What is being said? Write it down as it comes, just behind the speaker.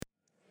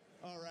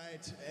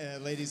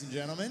right, ladies and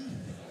gentlemen,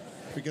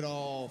 if we could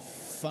all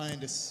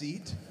find a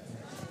seat.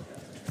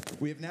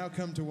 We have now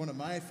come to one of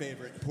my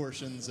favorite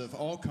portions of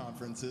all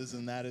conferences,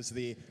 and that is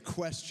the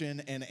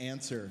question and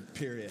answer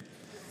period.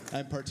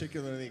 I'm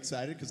particularly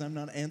excited because I'm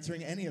not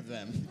answering any of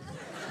them.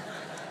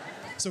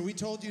 So we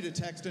told you to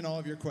text in all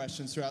of your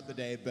questions throughout the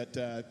day, but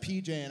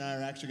PJ and I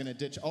are actually going to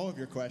ditch all of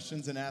your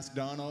questions and ask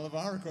Don all of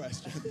our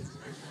questions.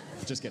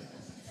 Just kidding.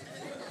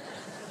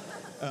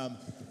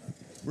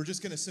 We're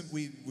just going to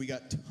we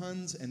got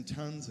tons and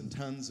tons and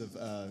tons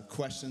of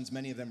questions.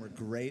 Many of them were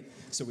great.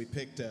 So we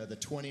picked the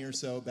 20 or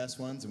so best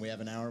ones, and we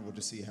have an hour. We'll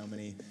just see how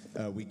many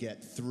we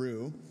get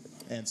through.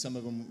 And some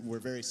of them were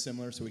very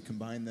similar, so we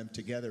combined them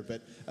together.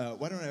 But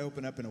why don't I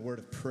open up in a word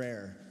of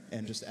prayer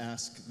and just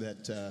ask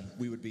that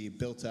we would be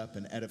built up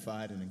and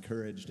edified and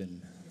encouraged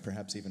and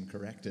perhaps even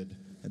corrected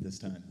at this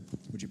time.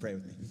 Would you pray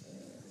with me?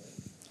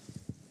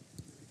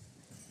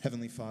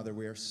 Heavenly Father,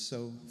 we are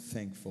so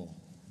thankful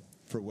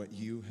for what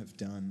you have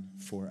done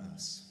for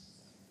us.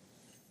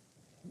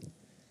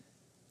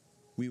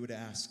 We would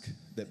ask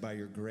that by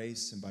your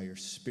grace and by your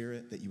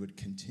Spirit that you would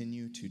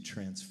continue to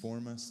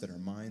transform us, that our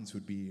minds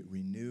would be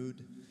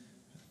renewed,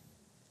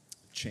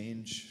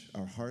 change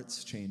our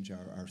hearts, change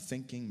our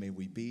thinking. May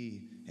we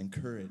be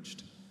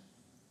encouraged,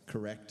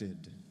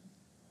 corrected,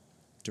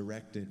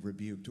 directed,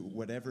 rebuked,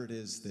 whatever it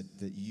is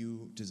that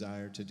you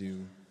desire to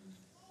do.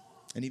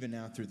 And even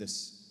now through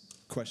this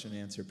question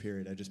and answer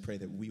period, I just pray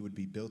that we would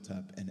be built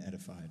up and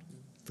edified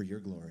for your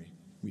glory.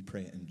 We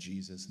pray it in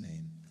Jesus'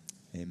 name.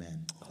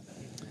 Amen.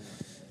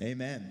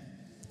 Amen.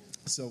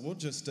 So we'll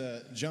just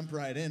jump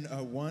right in.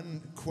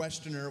 One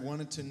questioner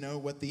wanted to know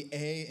what the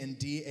A in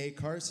D.A.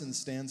 Carson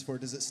stands for.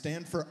 Does it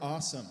stand for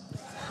awesome?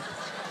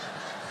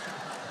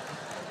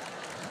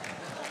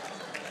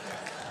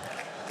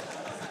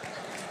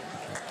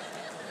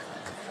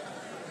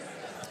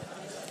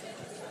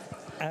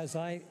 As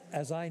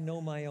I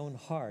know my own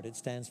heart, it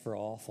stands for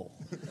awful.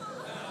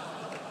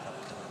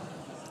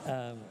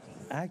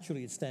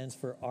 Actually, it stands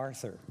for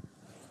Arthur,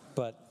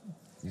 but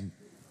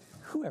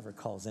whoever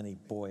calls any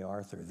boy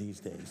Arthur these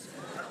days?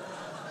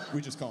 We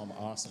just call him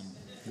awesome.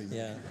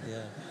 Yeah.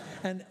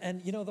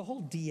 And you know, the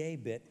whole DA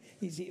bit,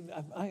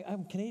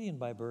 I'm Canadian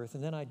by birth,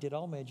 and then I did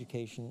all my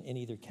education in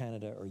either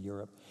Canada or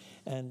Europe,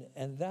 and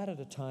that at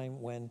a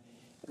time when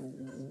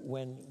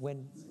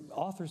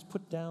authors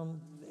put down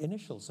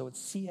initials, so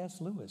it's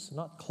C.S. Lewis,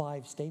 not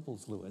Clive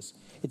Staples Lewis.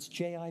 It's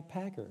J.I.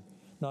 Packer,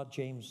 not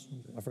James,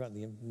 I've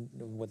forgotten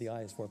what the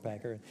I is for,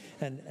 Packer.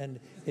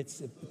 And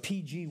it's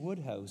P.G.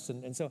 Woodhouse.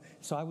 And so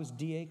I was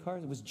D.A.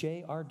 Carson. It was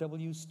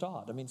J.R.W.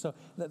 Stott. I mean, so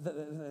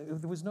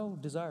there was no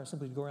desire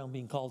simply to go around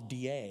being called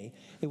D.A.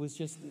 It was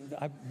just,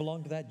 I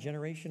belonged to that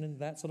generation and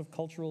that sort of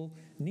cultural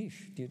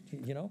niche,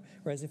 you know?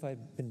 Whereas if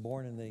I'd been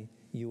born in the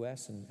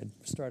U.S. and had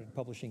started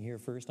publishing here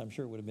first, I'm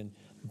sure it would have been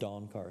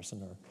Don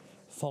Carson, or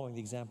following the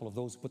example of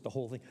those who put the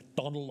whole thing,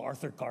 Donald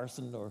Arthur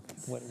Carson or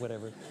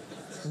whatever.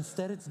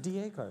 Instead, it's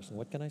D.A. Carson.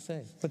 What can I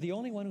say? But the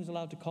only one who's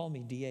allowed to call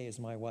me D.A. is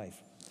my wife.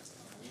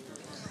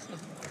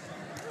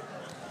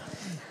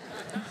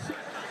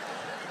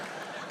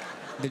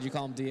 Did you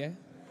call him D.A.?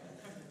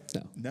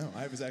 No. No,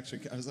 I was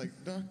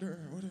like, doctor,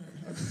 whatever.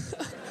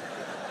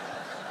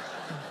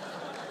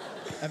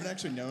 I haven't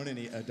actually known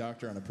a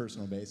doctor on a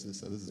personal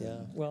basis, so this is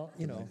well,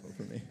 you know,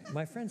 for me.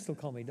 My friends still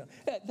call me.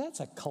 That's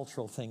a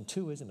cultural thing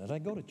too, isn't it? I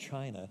go to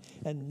China,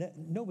 and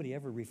nobody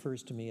ever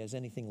refers to me as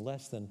anything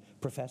less than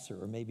professor,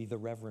 or maybe the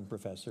Reverend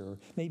Professor, or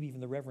maybe even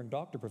the Reverend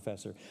Doctor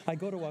Professor. I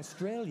go to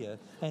Australia,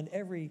 and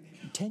every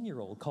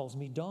 10-year-old calls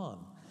me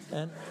Don,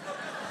 and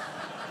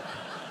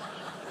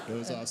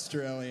those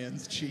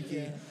Australians,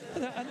 cheeky.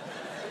 Yeah.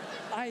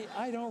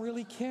 I don't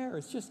really care.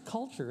 It's just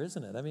culture,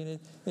 isn't it? I mean,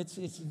 it's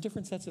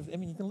different sets of, I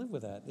mean, you can live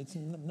with that. It's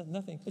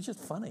nothing. It's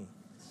just funny.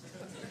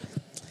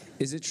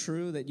 Is it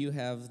true that you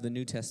have the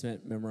New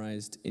Testament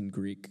memorized in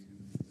Greek?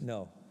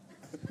 No.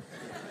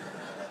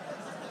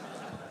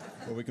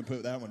 Well, we can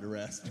put that one to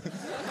rest.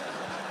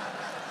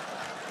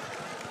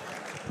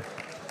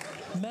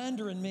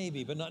 Mandarin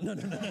maybe, but not, no.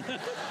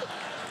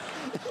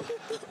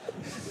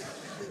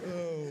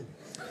 Oh.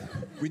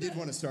 We did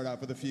want to start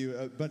off with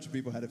a bunch of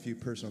people had a few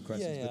personal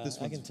questions. Yeah, but this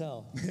one's, I can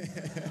tell.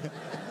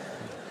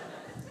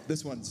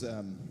 This one's,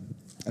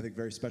 I think,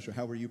 very special.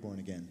 How were you born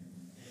again?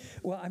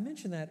 Well, I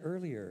mentioned that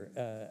earlier,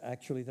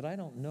 actually, that I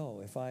don't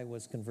know if I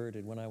was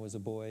converted when I was a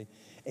boy,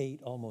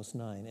 8, almost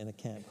 9, in a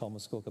camp called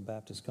Muskoka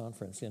Baptist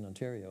Conference in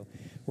Ontario,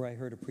 where I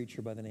heard a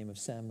preacher by the name of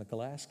Sam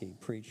Michalowski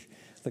preach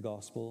the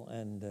gospel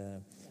and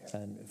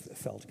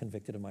felt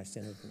convicted of my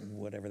sin,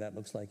 whatever that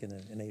looks like in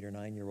an 8 or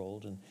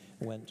 9-year-old, and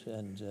went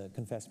and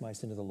confessed my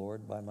sin to the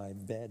Lord by my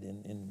bed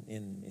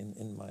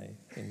in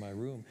my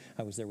room.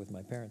 I was there with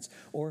my parents.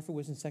 Or if it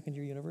was in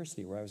second-year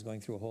university, where I was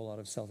going through a whole lot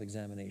of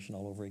self-examination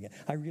all over again.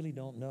 I really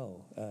don't know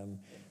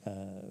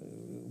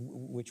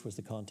which was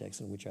the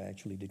context in which I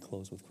actually did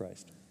close with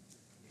Christ.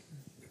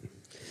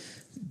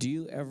 Do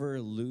you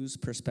ever lose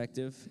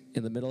perspective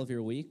in the middle of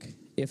your week?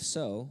 If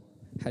so,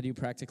 how do you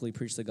practically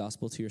preach the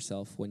gospel to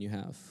yourself when you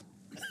have?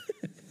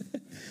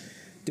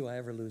 Do I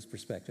ever lose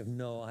perspective?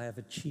 No, I have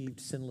achieved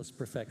sinless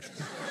perfection.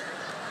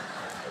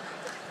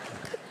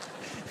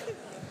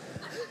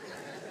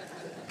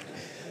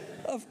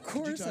 Of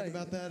course Could you talk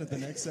about that at the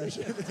next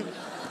session?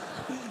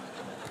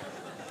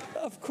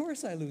 Of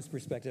course I lose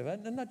perspective,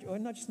 and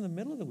not just in the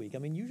middle of the week. I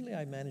mean, usually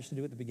I manage to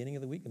do it at the beginning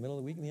of the week, the middle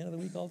of the week, and the end of the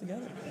week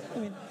altogether. I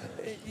mean,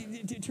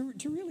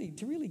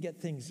 to really get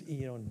things,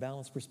 in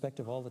balanced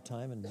perspective all the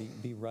time and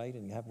be right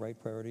and have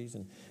right priorities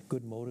and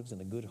good motives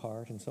and a good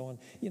heart and so on.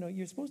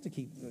 You're supposed to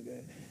keep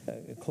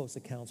close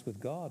accounts with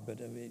God, but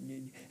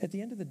at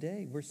the end of the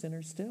day, we're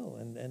sinners still,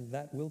 and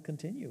that will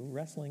continue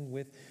wrestling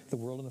with the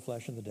world and the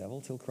flesh and the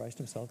devil till Christ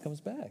himself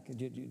comes back.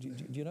 Do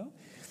you know?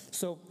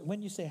 So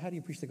when you say, how do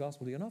you preach the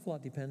gospel? An awful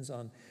lot depends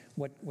on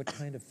what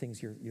kind of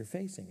things you're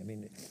facing. I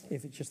mean,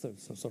 if it's just the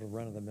sort of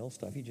run-of-the-mill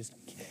stuff,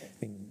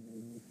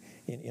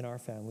 in our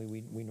family,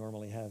 we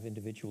normally have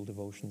individual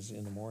devotions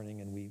in the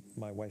morning, and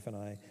my wife and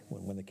I,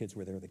 when the kids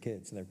were there, the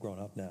kids, and they're grown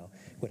up now,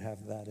 would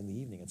have that in the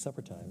evening at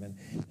supper time.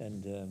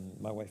 And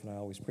my wife and I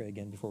always pray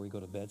again before we go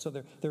to bed. So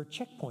there are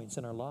checkpoints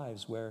in our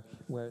lives where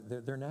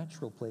they're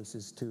natural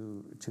places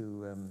to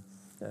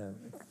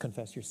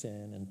confess your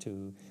sin and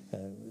to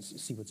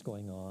see what's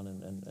going on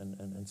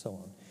and so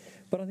on.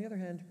 But on the other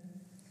hand,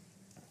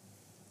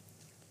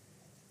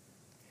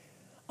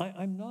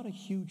 I'm not a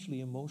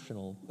hugely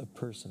emotional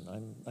person.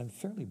 I'm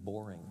fairly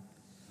boring.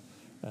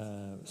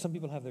 Some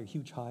people have their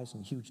huge highs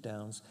and huge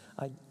downs.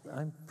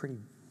 I'm pretty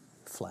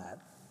flat.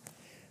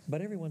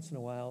 But every once in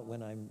a while,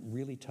 when I'm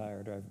really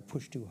tired, or I've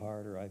pushed too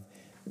hard, or I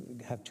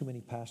have too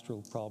many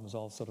pastoral problems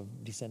all sort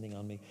of descending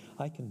on me,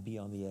 I can be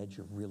on the edge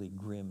of really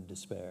grim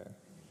despair.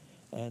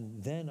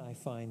 And then I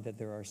find that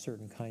there are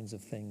certain kinds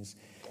of things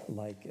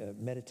like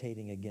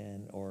meditating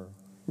again or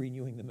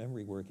renewing the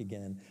memory work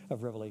again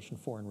of Revelation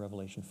 4 and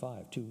Revelation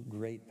 5, two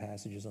great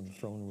passages on the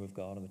throne room of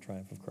God and the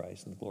triumph of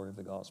Christ and the glory of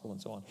the gospel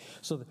and so on.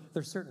 So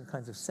there's certain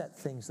kinds of set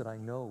things that I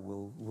know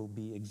will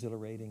be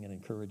exhilarating and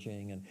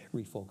encouraging and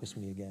refocus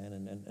me again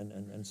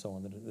and so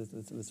on, that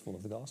it's full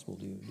of the gospel.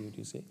 Do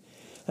you see?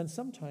 And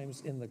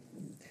sometimes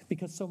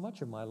because so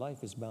much of my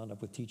life is bound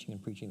up with teaching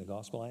and preaching the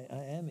gospel, I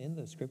am in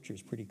the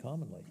scriptures pretty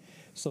commonly,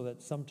 so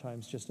that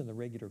sometimes just in the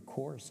regular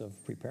course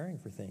of preparing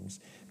for things,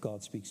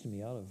 God speaks to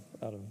me out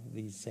of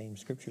these same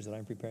scriptures that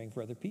I'm preparing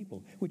for other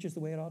people, which is the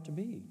way it ought to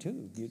be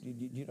too.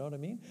 You know what I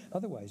mean?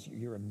 Otherwise,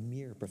 you're a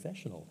mere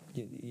professional.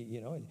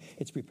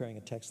 It's preparing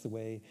a text the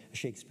way a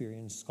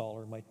Shakespearean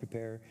scholar might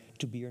prepare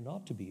to be or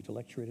not to be, to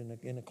lecture it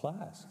in a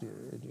class.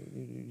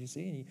 You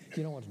see? And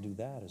you don't want to do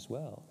that as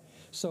well.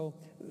 So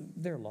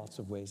there are lots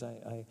of ways.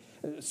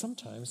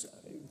 Sometimes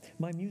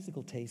my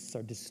musical tastes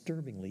are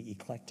disturbingly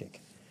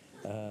eclectic.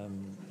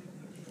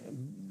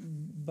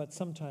 But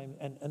sometimes,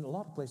 and a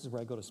lot of places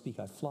where I go to speak,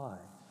 I fly.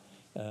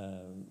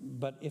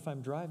 But if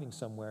I'm driving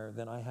somewhere,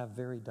 then I have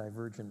very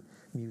divergent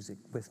music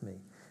with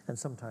me. And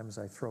sometimes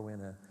I throw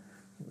in a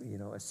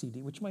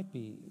CD, which might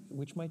be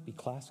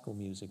classical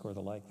music or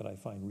the like that I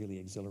find really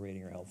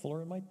exhilarating or helpful,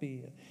 or it might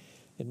be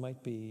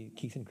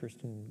Keith and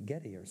Kirsten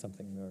Getty or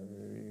something. Or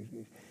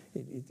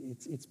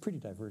it's pretty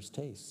diverse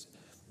tastes,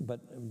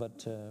 but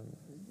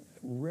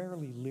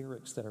rarely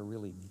lyrics that are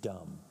really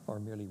dumb or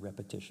merely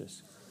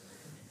repetitious.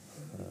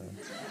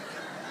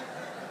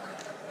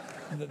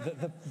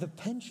 The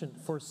penchant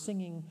for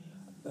singing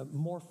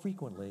more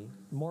frequently,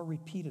 more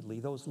repeatedly,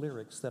 those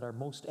lyrics that are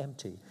most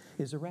empty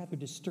is a rather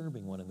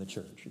disturbing one in the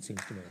church, it seems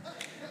to me.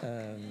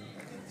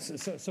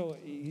 So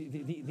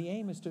the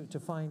aim is to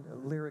find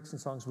lyrics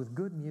and songs with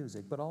good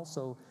music, but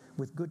also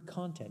with good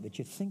content that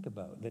you think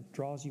about, that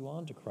draws you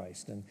on to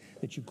Christ and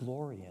that you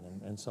glory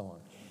in and so on.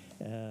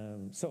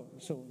 So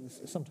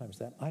sometimes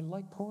that. I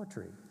like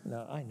poetry.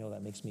 Now, I know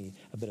that makes me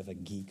a bit of a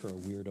geek or a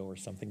weirdo or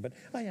something, but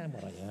I am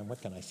what I am.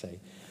 What can I say?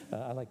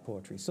 I like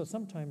poetry. So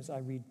sometimes I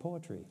read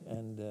poetry,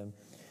 and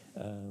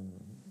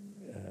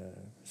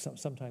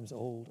sometimes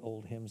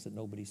old hymns that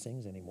nobody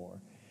sings anymore,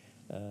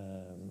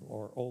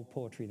 or old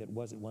poetry that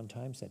was at one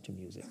time set to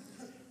music.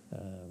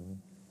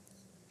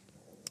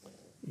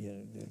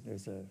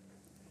 There's a...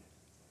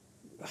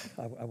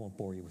 I won't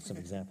bore you with some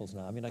examples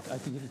now. I mean, I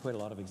could give you quite a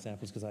lot of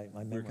examples because I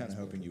We were kind of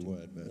hoping you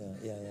would, but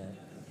yeah.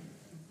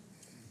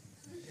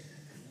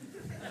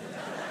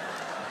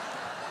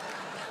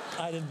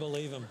 I didn't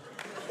believe him.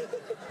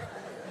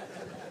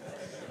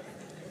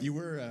 you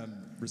were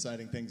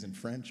reciting things in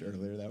French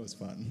earlier. That was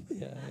fun.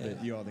 Yeah.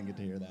 But you all didn't get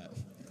to hear that.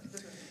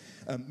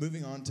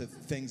 Moving on to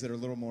things that are a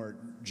little more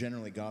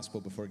generally gospel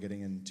before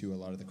getting into a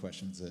lot of the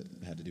questions that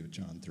had to do with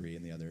John 3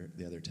 and the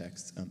other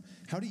texts.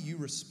 How do you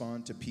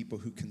respond to people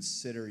who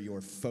consider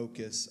your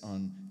focus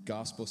on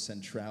gospel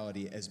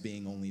centrality as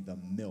being only the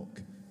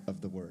milk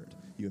of the word?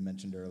 You had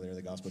mentioned earlier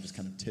the gospel just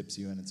kind of tips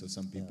you in, and so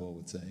some people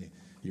would say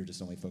you're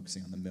just only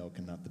focusing on the milk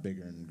and not the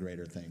bigger and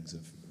greater things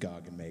of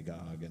Gog and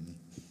Magog and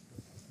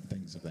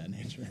things of that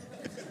nature.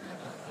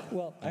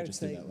 Well, I would just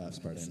say threw that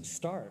last part in.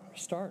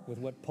 Start with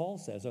what Paul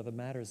says are the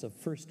matters of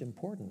first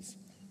importance.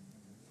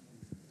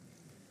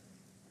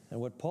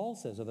 And what Paul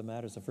says are the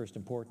matters of first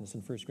importance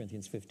in 1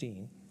 Corinthians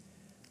 15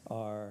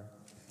 are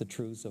the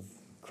truths of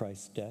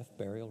Christ's death,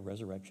 burial,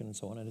 resurrection, and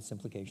so on, and its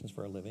implications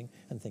for our living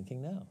and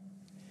thinking now.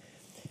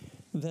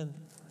 Then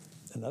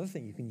another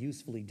thing you can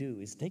usefully do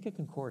is take a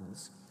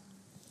concordance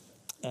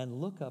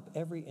and look up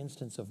every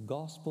instance of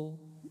gospel,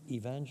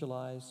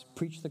 evangelize,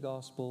 preach the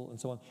gospel, and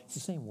so on. It's the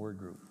same word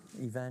group,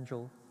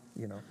 evangel,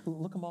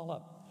 look them all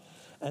up.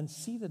 And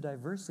see the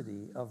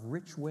diversity of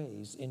rich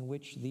ways in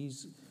which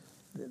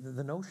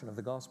the notion of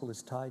the gospel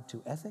is tied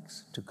to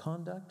ethics, to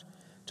conduct,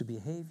 to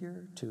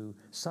behavior, to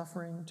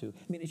suffering,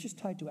 it's just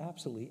tied to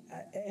absolutely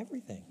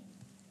everything.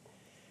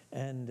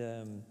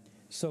 And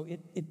so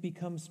it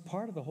becomes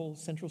part of the whole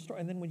central story.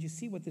 And then when you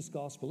see what this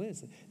gospel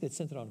is, it's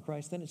centered on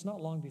Christ, then it's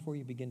not long before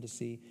you begin to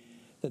see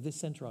that this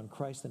center on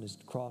Christ and his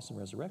cross and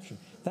resurrection,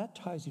 that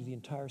ties you to the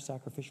entire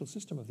sacrificial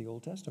system of the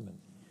Old Testament,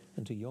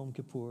 and to Yom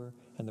Kippur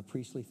and the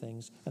priestly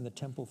things and the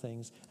temple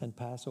things and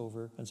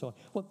Passover and so on.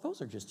 Well,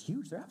 those are just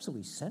huge. They're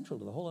absolutely central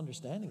to the whole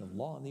understanding of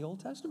law in the Old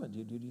Testament.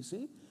 Do you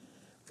see?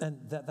 And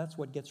that's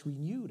what gets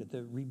renewed at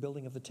the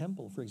rebuilding of the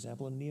temple, for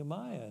example, in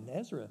Nehemiah and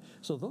Ezra.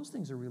 So those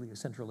things are really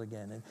central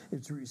again. And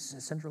it's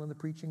central in the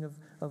preaching of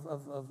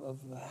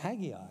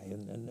Haggai.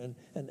 And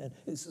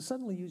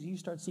suddenly you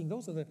start seeing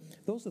those are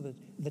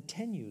the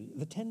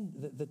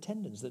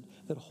tendons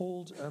that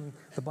hold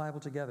the Bible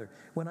together.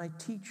 When I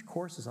teach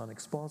courses on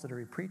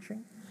expository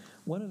preaching,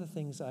 one of the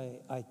things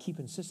I keep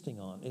insisting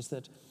on is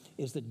that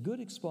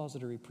good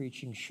expository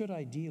preaching should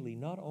ideally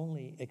not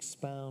only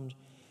expound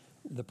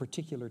the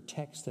particular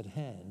text at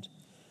hand,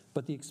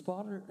 but the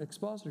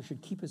expositor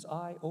should keep his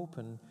eye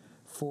open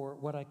for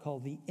what I call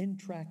the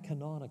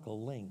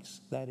intracanonical links.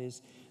 That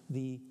is,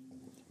 the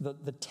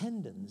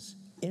tendons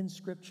in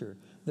Scripture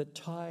that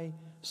tie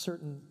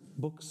certain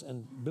books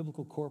and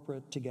biblical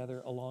corpora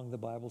together along the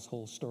Bible's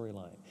whole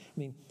storyline. I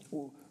mean,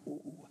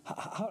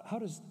 how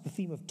does the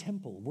theme of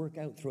temple work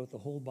out throughout the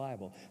whole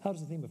Bible? How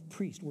does the theme of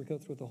priest work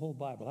out throughout the whole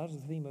Bible? How does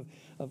the theme of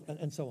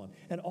and so on?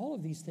 And all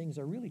of these things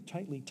are really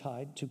tightly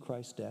tied to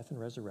Christ's death and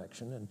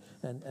resurrection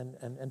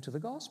and to the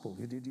gospel.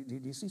 Do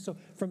you see? So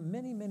from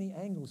many, many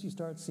angles, you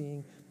start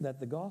seeing that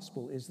the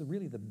gospel is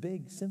really the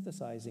big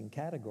synthesizing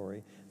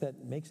category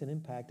that makes an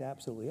impact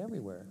absolutely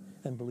everywhere.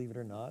 And believe it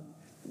or not,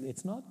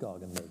 it's not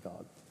Gog and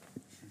Magog.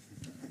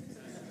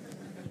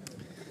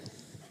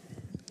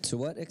 To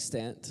what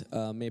extent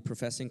may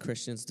professing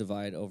Christians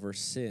divide over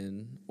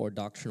sin or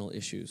doctrinal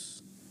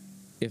issues?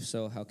 If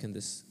so, how can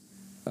this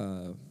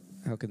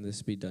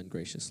be done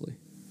graciously?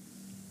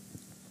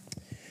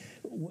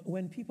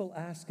 When people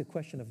ask a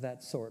question of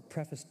that sort,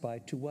 prefaced by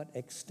 "to what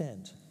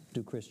extent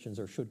do Christians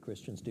or should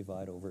Christians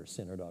divide over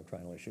sin or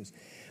doctrinal issues?"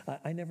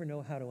 I never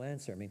know how to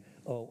answer. I mean,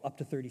 up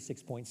to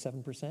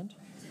 36.7%.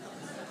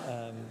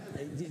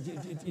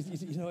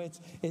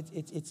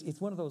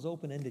 It's one of those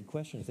open-ended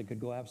questions that could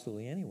go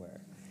absolutely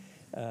anywhere.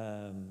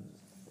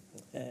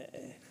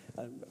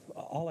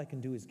 All I can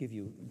do is give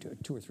you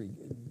 2 or 3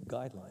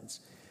 guidelines.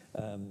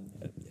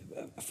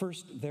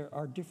 First, there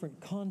are different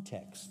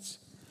contexts.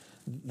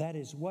 That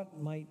is, what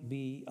might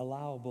be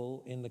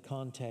allowable in the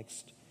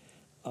context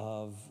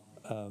of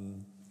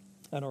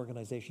an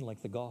organization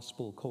like the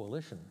Gospel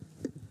Coalition,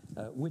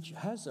 which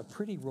has a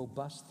pretty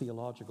robust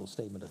theological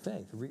statement of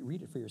faith.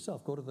 Read it for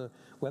yourself. Go to the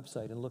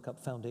website and look up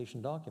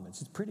foundation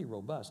documents. It's pretty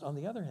robust. On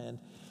the other hand,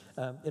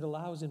 it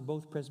allows in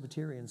both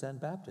Presbyterians and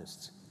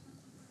Baptists.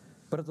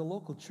 But at the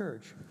local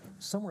church,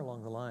 somewhere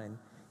along the line,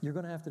 you're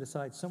going to have to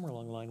decide somewhere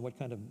along the line what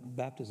kind of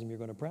baptism you're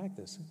going to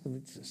practice.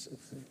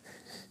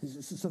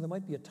 So there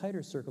might be a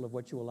tighter circle of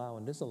what you allow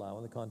and disallow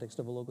in the context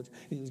of a local church.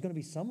 There's going to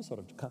be some sort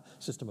of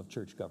system of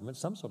church government,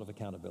 some sort of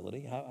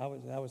accountability.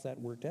 How is that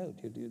worked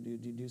out? Do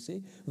you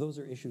see? Those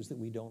are issues that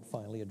we don't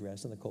finally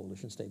address in the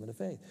Coalition Statement of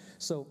Faith.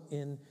 So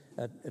in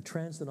a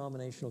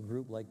trans-denominational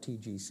group like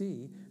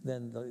TGC,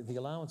 then the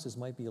allowances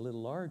might be a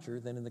little larger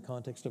than in the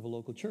context of a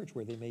local church,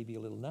 where they may be a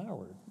little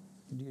narrower.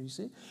 Do you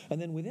see? And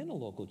then within a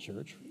local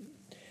church,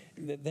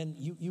 then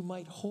you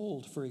might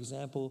hold, for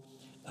example,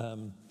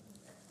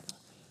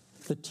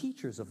 the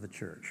teachers of the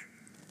church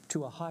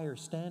to a higher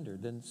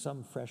standard than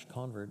some fresh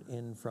convert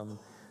in from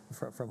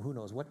who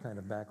knows what kind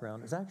of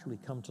background has actually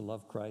come to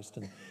love Christ,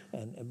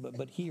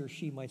 but he or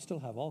she might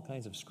still have all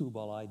kinds of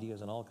screwball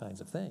ideas and all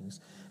kinds of things.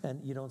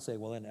 And you don't say,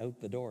 well, then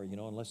out the door,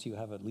 unless you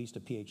have at least a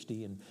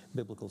PhD in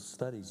biblical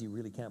studies, you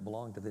really can't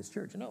belong to this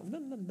church. No.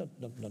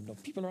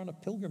 People are on a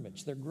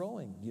pilgrimage. They're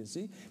growing, you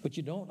see? But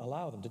you don't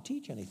allow them to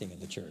teach anything in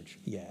the church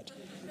yet.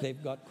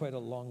 They've got quite a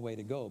long way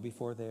to go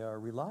before they are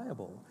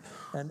reliable.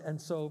 And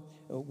so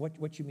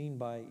what you mean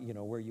by,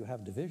 where you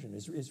have division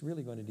is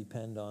really going to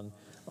depend on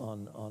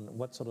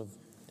what sort of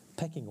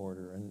pecking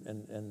order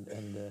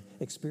and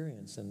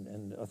experience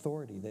and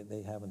authority that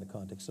they have in the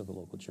context of the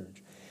local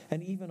church.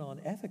 And even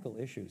on ethical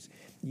issues,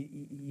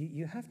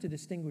 you have to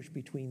distinguish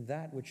between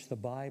that which the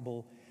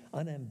Bible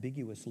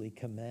unambiguously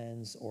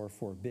commands or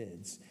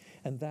forbids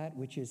and that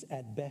which is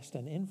at best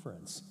an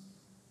inference.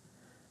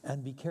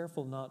 And be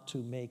careful not to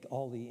make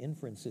all the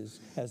inferences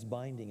as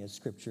binding as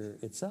Scripture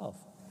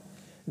itself.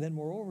 And then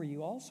moreover,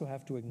 you also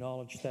have to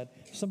acknowledge that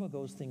some of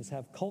those things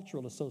have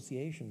cultural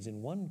associations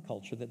in one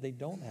culture that they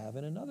don't have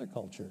in another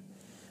culture.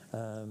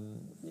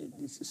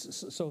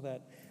 So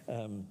that,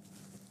 I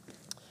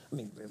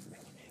mean,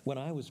 when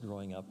I was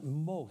growing up,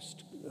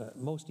 most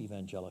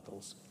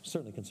evangelicals,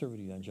 certainly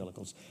conservative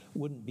evangelicals,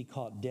 wouldn't be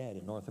caught dead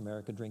in North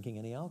America drinking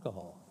any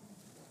alcohol.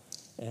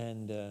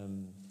 And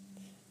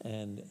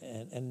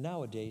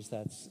nowadays,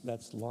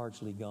 that's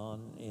largely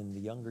gone in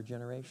the younger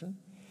generation,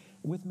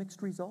 with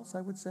mixed results,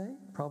 I would say.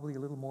 Probably a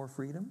little more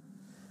freedom,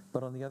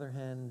 but on the other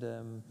hand,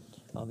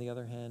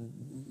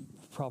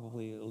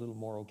 probably a little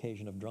more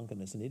occasion of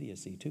drunkenness and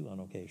idiocy too, on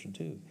occasion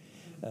too,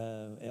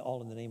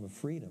 all in the name of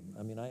freedom.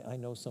 I mean, I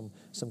know some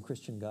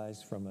Christian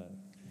guys from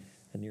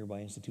a nearby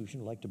institution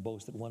who like to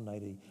boast that one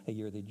night a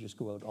year they just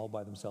go out all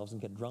by themselves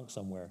and get drunk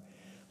somewhere.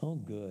 Oh,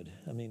 good.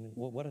 I mean,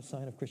 what a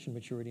sign of Christian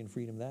maturity and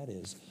freedom that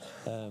is.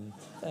 So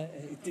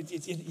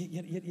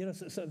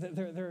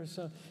there's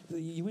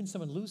you win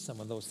some and lose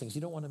some of those things.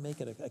 You don't want to make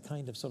it a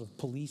kind of sort of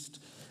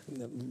policed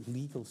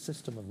legal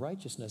system of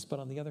righteousness. But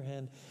on the other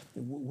hand,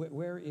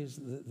 where is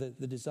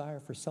the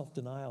desire for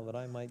self-denial that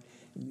I might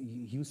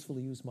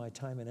usefully use my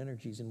time and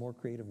energies in more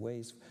creative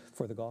ways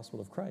for the gospel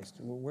of Christ?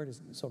 Where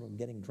does sort of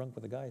getting drunk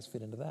with the guys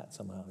fit into that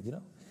somehow, you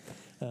know?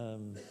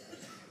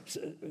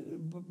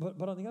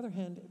 But on the other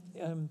hand,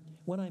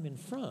 when I'm in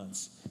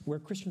France, where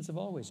Christians have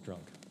always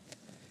drunk,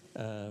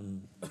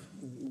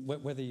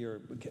 whether you're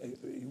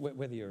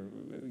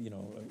you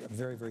know, a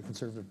very, very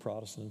conservative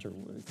Protestant or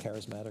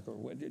charismatic,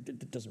 or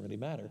it doesn't really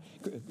matter.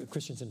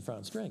 Christians in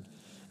France drink.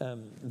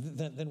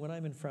 Then when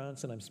I'm in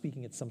France and I'm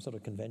speaking at some sort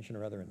of convention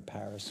or other in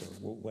Paris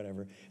or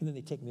whatever, and then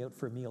they take me out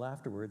for a meal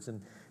afterwards,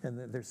 and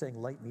they're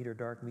saying light meat or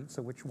dark meat.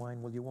 So which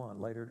wine will you want,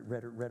 light or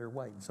red or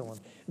white, and so on.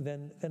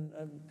 Then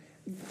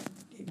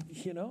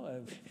you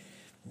know.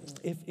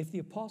 If the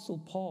Apostle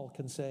Paul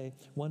can say,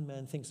 one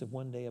man thinks of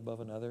one day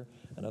above another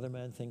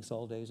man thinks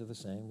all days are the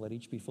same, let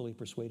each be fully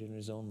persuaded in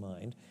his own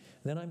mind,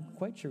 then I'm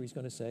quite sure he's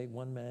going to say,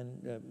 one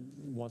man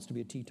wants to be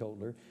a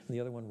teetotaler, and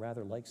the other one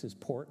rather likes his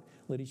port,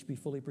 let each be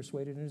fully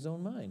persuaded in his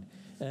own mind.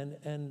 And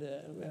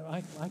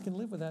I can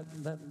live with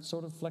that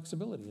sort of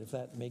flexibility. If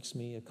that makes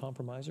me a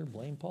compromiser,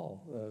 blame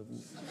Paul.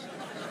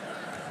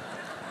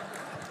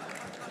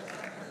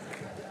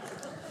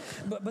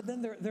 But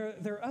then there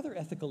are other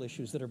ethical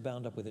issues that are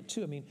bound up with it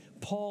too. I mean,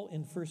 Paul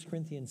in 1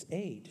 Corinthians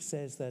 8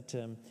 says that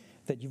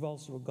you've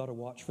also got to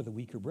watch for the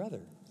weaker brother.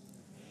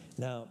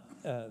 Now,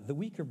 the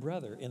weaker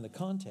brother in the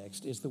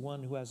context is the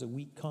one who has a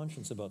weak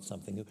conscience about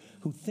something,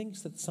 who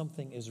thinks that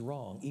something is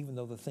wrong, even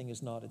though the thing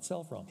is not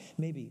itself wrong.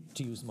 Maybe,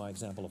 to use my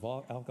example of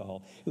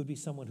alcohol, it would be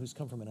someone who's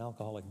come from an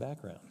alcoholic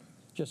background,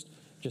 just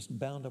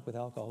bound up with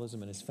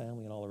alcoholism and his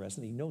family and all the rest,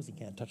 and he knows he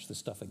can't touch this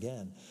stuff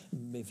again.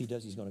 If he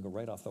does, he's going to go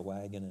right off the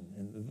wagon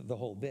and the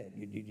whole bit,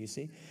 you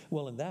see?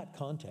 Well, in that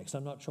context,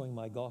 I'm not showing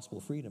my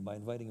gospel freedom by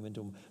inviting him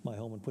into my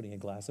home and putting a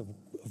glass of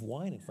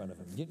wine in front of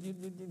him.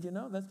 You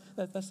know,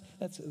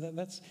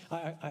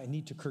 I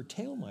need to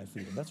curtail my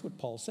freedom. That's what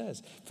Paul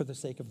says. For the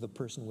sake of the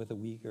person with a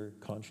weaker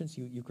conscience,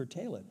 you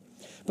curtail it.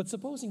 But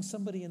supposing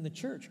somebody in the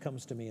church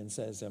comes to me and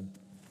says,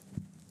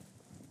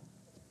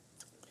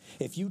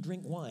 if you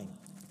drink wine,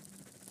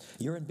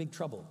 you're in big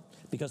trouble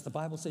because the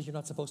Bible says you're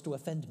not supposed to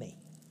offend me.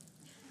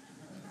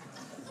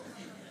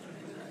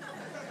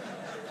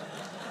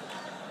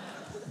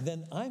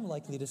 Then I'm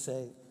likely to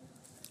say,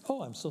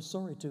 oh, I'm so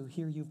sorry to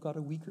hear you've got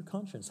a weaker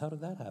conscience. How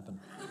did that happen?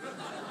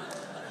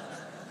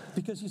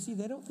 Because you see,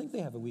 they don't think they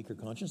have a weaker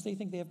conscience. They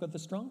think they have got the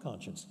strong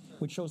conscience,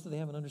 which shows that they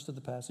haven't understood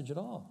the passage at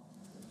all.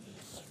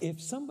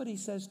 If somebody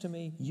says to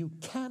me, you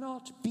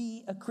cannot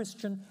be a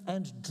Christian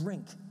and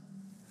drink,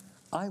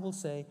 I will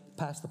say,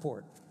 pass the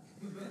port.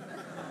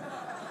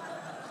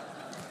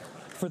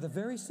 For the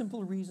very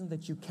simple reason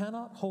that you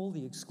cannot hold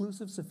the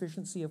exclusive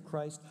sufficiency of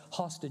Christ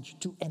hostage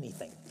to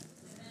anything.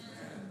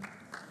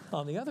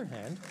 On the other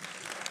hand,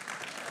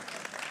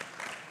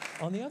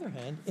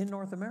 in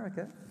North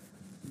America,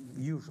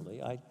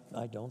 usually I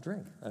don't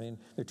drink. I mean,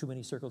 there are too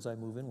many circles I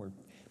move in where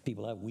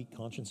people have weak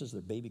consciences,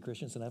 they're baby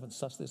Christians, and haven't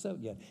sussed this out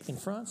yet. In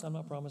France, I'm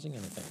not promising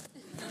anything.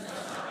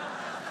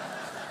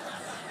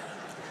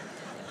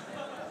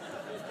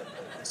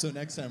 So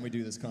next time we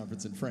do this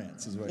conference in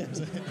France is what you're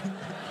saying.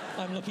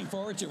 I'm looking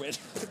forward to it.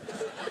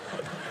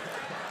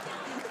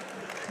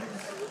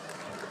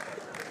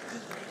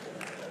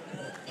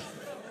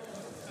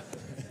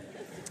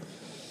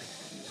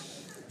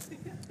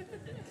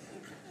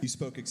 You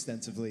spoke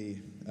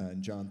extensively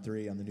in John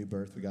 3 on the new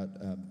birth. We got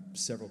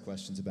several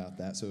questions about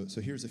that. So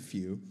here's a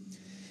few.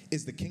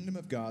 Is the kingdom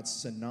of God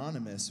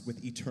synonymous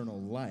with eternal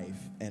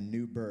life and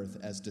new birth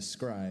as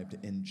described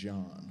in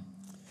John?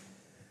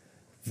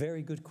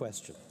 Very good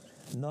question.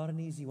 Not an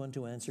easy one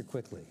to answer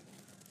quickly.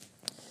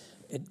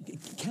 It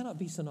cannot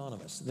be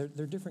synonymous.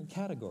 They're different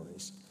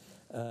categories.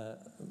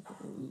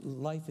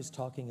 Life is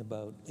talking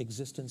about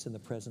existence in the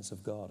presence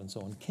of God and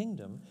so on.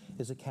 Kingdom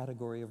is a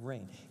category of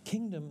reign.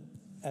 Kingdom,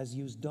 as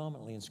used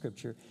dominantly in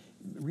Scripture,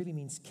 really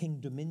means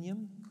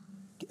kingdominium,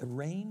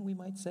 reign, we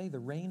might say, the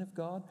reign of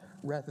God,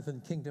 rather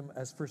than kingdom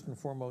as first and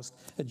foremost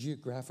a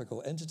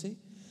geographical entity.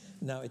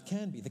 Now, it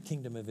can be the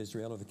kingdom of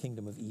Israel or the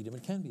kingdom of Edom.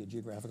 It can be a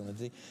geographical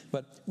entity.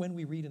 But when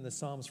we read in the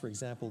Psalms, for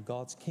example,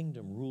 God's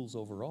kingdom rules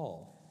over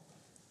all,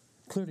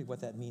 clearly what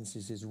that means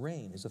is his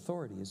reign, his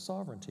authority, his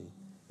sovereignty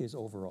is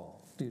over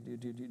all. Do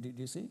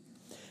you see?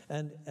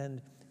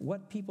 And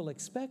what people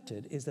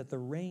expected is that the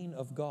reign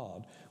of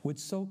God would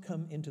so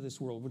come into this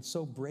world, would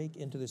so break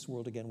into this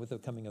world again with the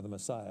coming of the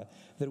Messiah,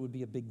 that it would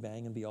be a big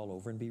bang and be all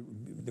over, and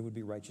there would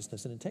be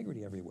righteousness and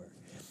integrity everywhere.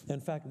 In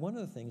fact, one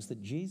of the things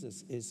that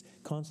Jesus is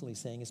constantly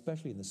saying,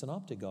 especially in the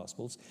Synoptic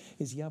Gospels,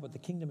 is, yeah, but the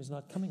kingdom is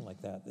not coming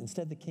like that.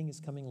 Instead, the king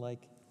is coming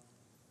like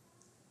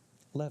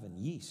leaven,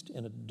 yeast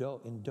in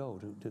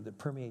dough that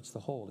permeates the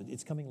whole.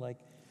 It's coming like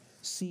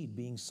seed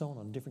being sown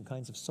on different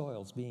kinds of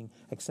soils, being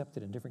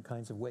accepted in different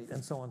kinds of weight,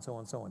 and so on, so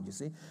on, so on. You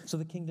see? So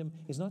the kingdom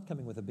is not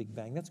coming with a big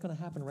bang. That's going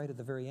to happen right at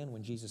the very end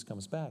when Jesus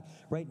comes back.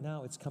 Right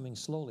now, it's coming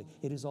slowly.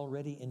 It is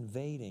already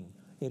invading.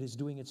 It is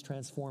doing its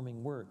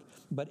transforming work,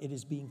 but it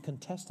is being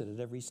contested at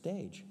every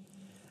stage.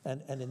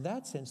 And in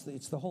that sense,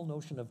 it's the whole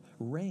notion of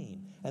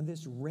reign. And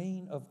this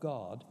reign of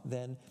God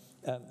then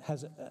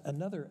has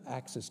another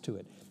axis to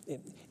it.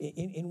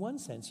 In one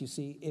sense, you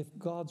see, if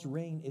God's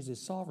reign is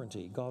his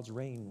sovereignty, God's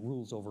reign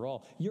rules over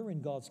all, you're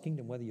in God's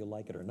kingdom whether you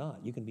like it or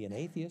not. You can be an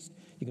atheist,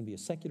 you can be a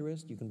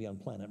secularist, you can be on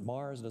planet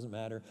Mars, it doesn't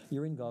matter.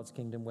 You're in God's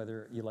kingdom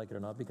whether you like it or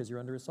not because you're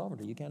under his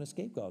sovereignty. You can't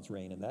escape God's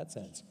reign in that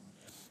sense.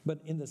 But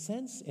in the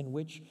sense in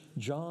which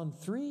John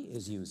 3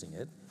 is using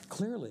it,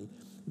 clearly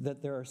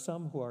that there are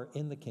some who are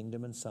in the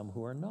kingdom and some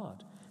who are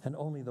not. And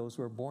only those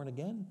who are born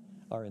again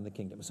are in the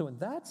kingdom. So in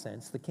that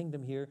sense, the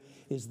kingdom here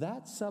is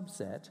that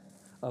subset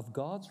of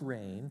God's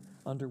reign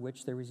under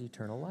which there is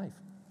eternal life.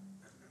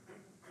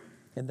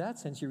 In that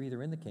sense, you're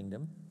either in the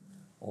kingdom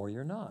or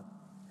you're not.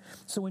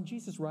 So when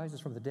Jesus rises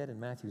from the dead in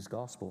Matthew's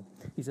gospel,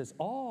 he says,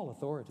 all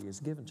authority is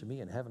given to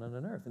me in heaven and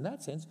on earth. In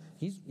that sense,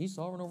 he's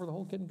sovereign over the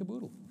whole kit and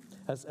caboodle.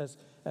 As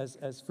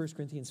 1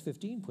 Corinthians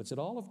 15 puts it,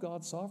 all of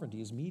God's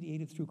sovereignty is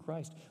mediated through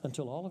Christ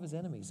until all of his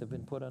enemies have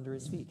been put under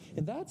his feet.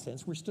 In that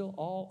sense, we're still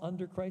all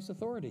under Christ's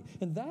authority.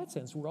 In that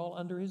sense, we're all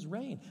under his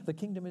reign. The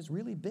kingdom is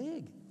really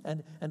big,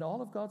 and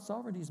all of God's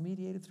sovereignty is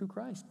mediated through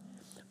Christ.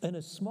 In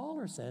a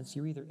smaller sense,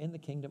 you're either in the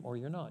kingdom or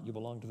you're not. You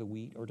belong to the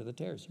wheat or to the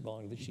tares. You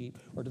belong to the sheep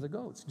or to the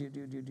goats. Do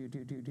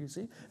you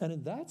see? And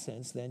in that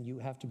sense, then, you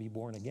have to be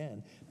born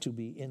again to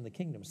be in the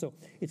kingdom. So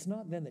it's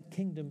not then that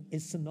kingdom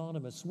is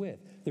synonymous with.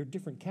 They're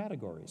different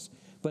categories.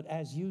 But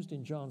as used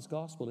in John's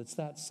gospel, it's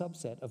that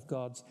subset of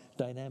God's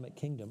dynamic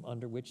kingdom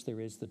under which there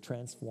is the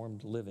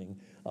transformed living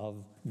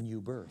of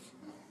new birth.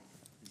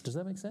 Does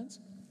that make sense?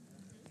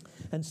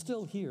 And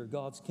still here,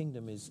 God's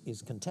kingdom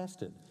is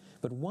contested.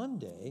 But one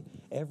day,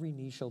 every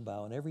knee shall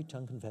bow and every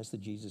tongue confess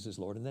that Jesus is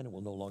Lord, and then it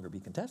will no longer be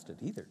contested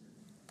either.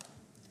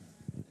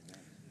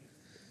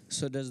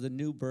 So does the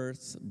new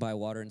birth by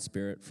water and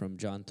spirit from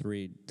John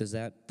 3, does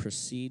that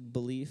precede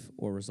belief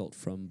or result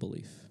from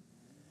belief?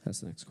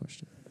 That's the next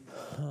question.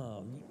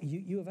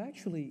 You have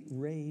actually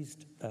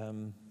raised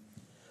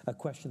a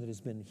question that has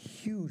been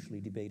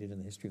hugely debated in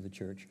the history of the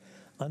church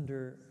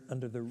under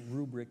the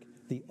rubric,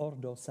 the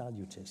Ordo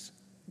Salutis.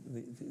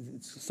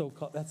 It's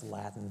so-called, that's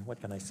Latin, what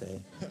can I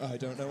say? I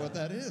don't know what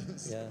that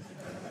is.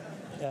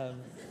 Yeah.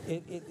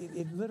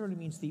 It literally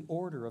means the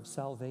order of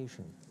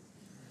salvation.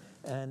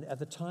 And at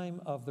the time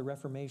of the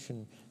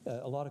Reformation,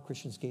 a lot of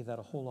Christians gave that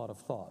a whole lot of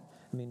thought.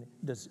 I mean,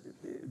 does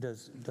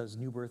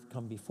new birth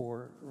come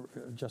before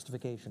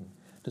justification?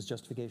 Does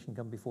justification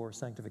come before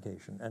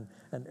sanctification?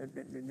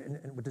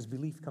 And does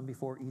belief come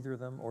before either of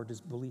them, or does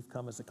belief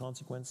come as a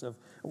consequence of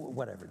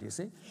whatever? Do you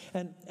see?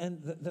 And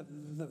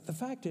the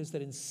fact is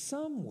that in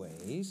some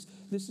ways,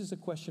 this is a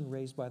question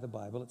raised by the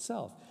Bible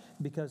itself,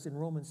 because in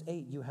Romans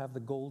 8 you have the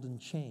golden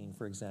chain,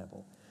 for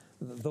example.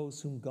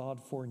 Those whom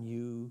God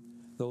foreknew,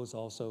 those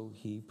also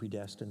he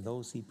predestined.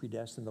 Those he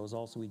predestined, those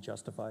also he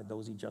justified.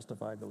 Those he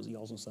justified, those he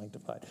also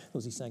sanctified.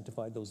 Those he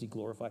sanctified, those he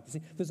glorified. You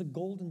see, there's a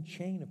golden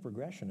chain of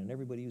progression, and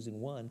everybody who's in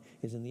one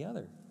is in the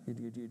other.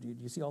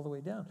 You see all the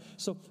way down.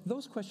 So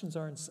those questions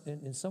are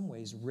in some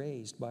ways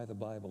raised by the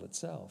Bible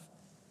itself.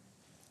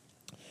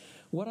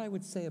 What I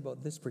would say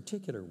about this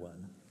particular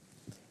one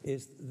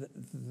is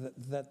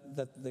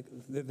that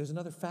there's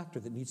another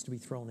factor that needs to be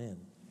thrown in.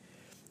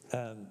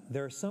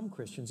 There are some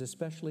Christians,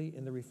 especially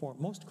in the Reform,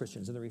 most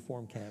Christians in the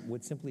Reform camp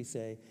would simply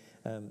say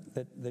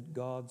that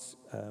God's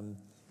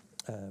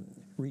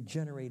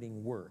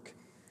regenerating work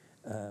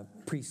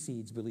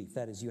precedes belief.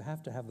 That is, you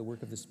have to have the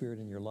work of the Spirit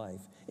in your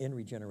life in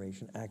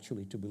regeneration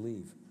actually to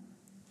believe.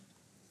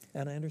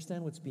 And I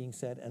understand what's being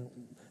said, and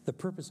the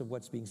purpose of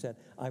what's being said,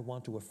 I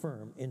want to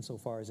affirm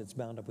insofar as it's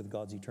bound up with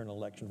God's eternal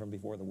election from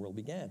before the world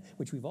began,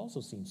 which we've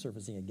also seen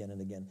surfacing again and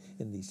again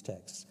in these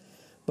texts.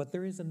 But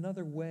there is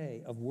another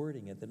way of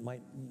wording it that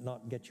might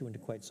not get you into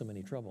quite so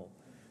many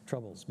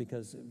troubles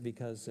because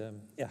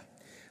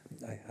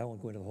I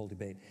won't go into the whole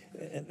debate.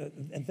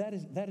 And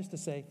that is to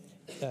say,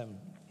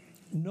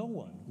 no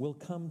one will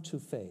come to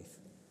faith.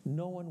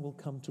 No one will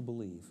come to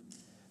believe.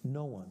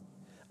 No one.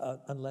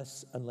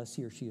 unless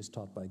he or she is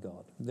taught by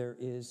God. There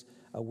is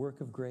a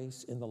work of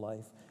grace in the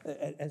life.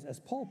 As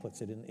Paul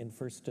puts it in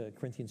 1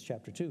 Corinthians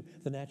chapter 2,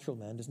 the natural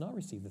man does not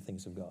receive the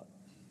things of God.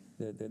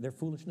 They're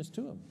foolishness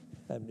to him.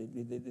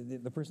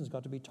 The person's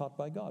got to be taught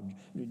by God.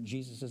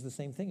 Jesus says the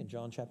same thing in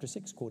John chapter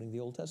 6, quoting the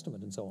Old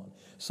Testament and so on.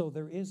 So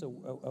there is a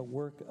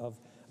work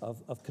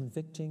of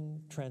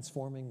convicting,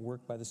 transforming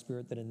work by the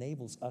Spirit that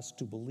enables us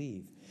to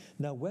believe.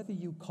 Now, whether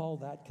you call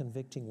that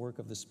convicting work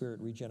of the Spirit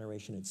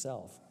regeneration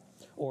itself,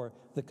 or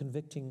the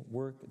convicting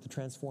work, the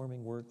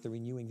transforming work, the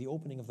renewing, the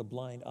opening of the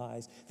blind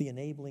eyes, the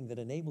enabling that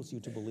enables you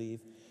to believe,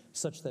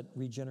 such that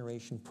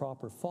regeneration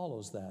proper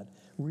follows that,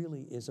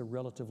 really is a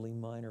relatively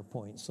minor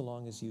point, so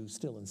long as you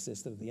still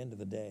insist that at the end of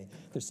the day,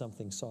 there's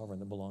something sovereign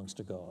that belongs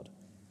to God.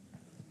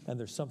 And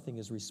there's something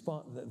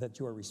that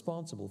you are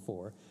responsible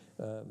for,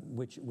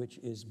 which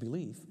is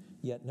belief,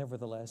 yet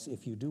nevertheless,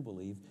 if you do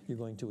believe, you're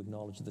going to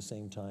acknowledge at the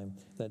same time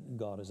that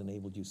God has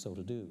enabled you so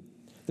to do.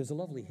 There's a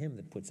lovely hymn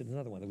that puts it,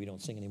 another one that we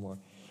don't sing anymore.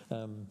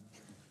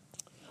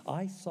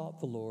 I sought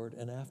the Lord,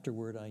 and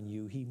afterward I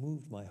knew he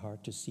moved my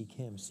heart to seek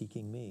him,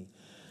 seeking me.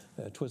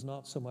 'Twas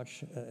not so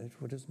much, it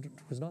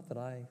was not that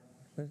I,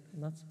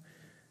 not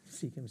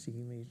seek him,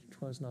 seeking me.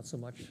 'Twas not so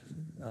much,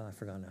 I've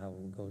forgotten how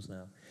it goes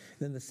now.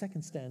 Then the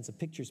second stanza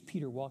pictures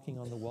Peter walking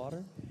on the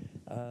water.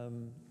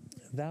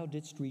 Thou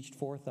didst reach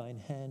forth thine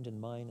hand and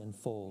mine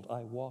enfold.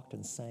 I walked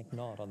and sank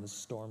not on the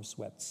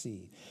storm-swept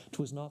sea.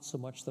 'Twas not so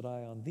much that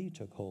I on thee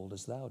took hold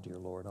as thou, dear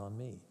Lord, on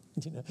me.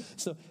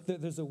 So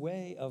there's a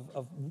way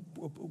of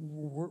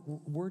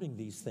wording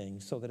these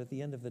things so that at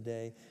the end of the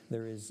day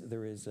there is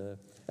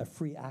a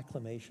free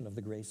acclamation of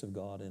the grace of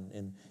God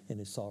in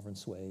his sovereign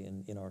sway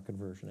in our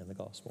conversion in the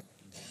gospel.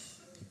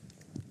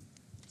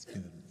 That's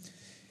good.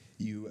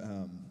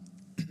 You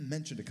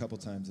mentioned a couple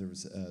times there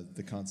was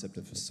the concept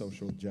of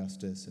social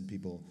justice and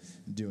people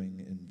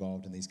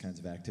involved in these kinds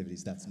of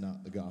activities. That's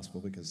not the gospel,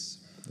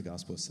 because the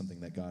gospel is something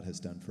that God has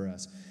done for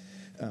us.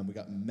 We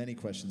got many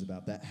questions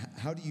about that.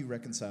 How do you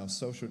reconcile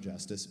social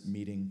justice,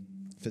 meeting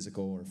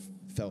physical or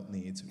felt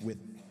needs, with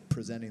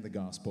presenting the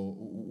gospel?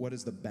 What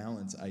does the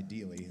balance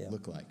ideally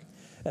look like?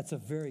 That's a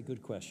very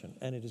good question,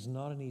 and it is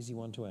not an easy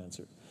one to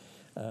answer.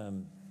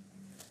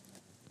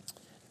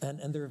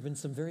 And there have been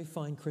some very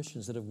fine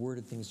Christians that have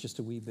worded things just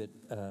a wee bit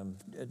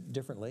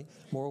differently.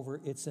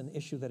 Moreover, it's an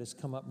issue that has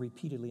come up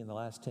repeatedly in the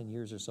last 10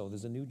 years or so.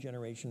 There's a new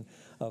generation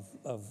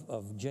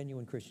of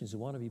genuine Christians who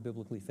want to be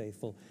biblically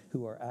faithful,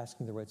 who are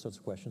asking the right sorts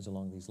of questions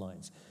along these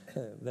lines.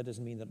 That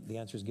doesn't mean that the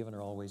answers given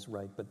are always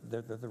right, but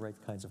they're the right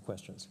kinds of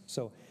questions.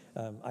 So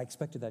I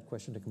expected that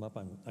question to come up.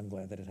 I'm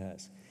glad that it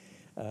has.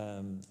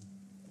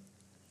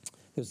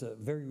 There's a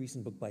very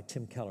recent book by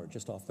Tim Keller,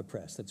 just off the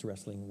press, that's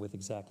wrestling with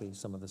exactly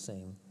some of the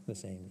same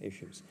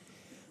issues.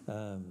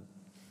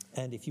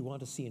 And if you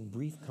want to see in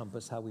brief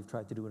compass how we've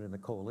tried to do it in a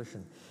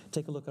coalition,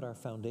 take a look at our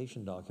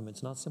foundation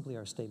documents, not simply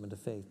our statement of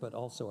faith, but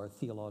also our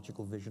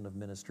theological vision of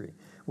ministry,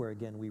 where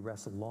again we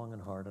wrestle long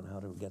and hard on how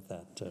to get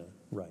that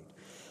right.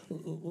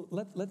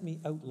 Let me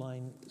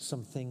outline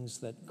some things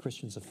that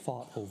Christians have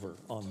fought over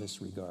on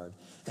this regard,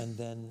 and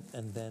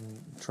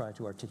then try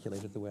to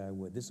articulate it the way I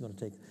would. This is going to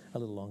take a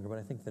little longer, but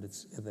I think that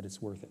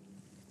it's worth it.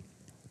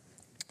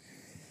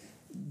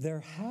 There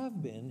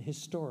have been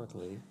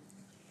historically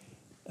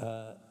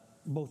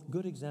both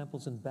good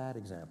examples and bad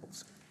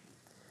examples.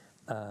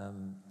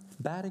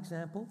 Bad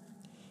example,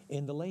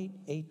 in the late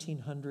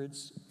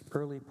 1800s,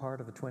 early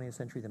part of the 20th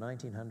century, the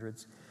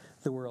 1900s,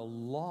 there were a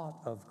lot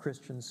of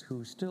Christians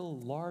who still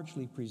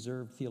largely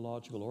preserved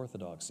theological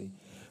orthodoxy,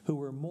 who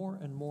were more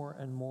and more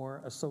and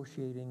more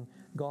associating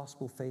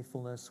gospel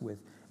faithfulness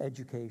with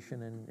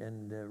education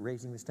and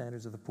raising the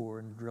standards of the poor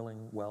and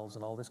drilling wells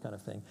and all this kind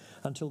of thing,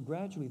 until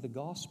gradually the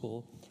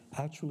gospel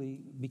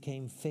actually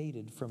became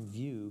faded from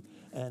view,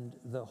 and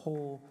the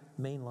whole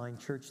mainline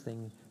church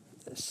thing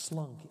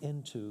slunk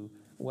into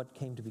what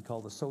came to be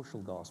called the social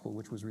gospel,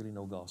 which was really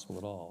no gospel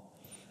at all.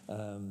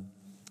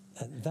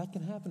 And that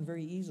can happen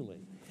very easily.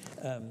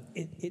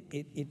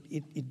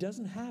 It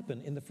doesn't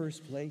happen in the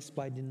first place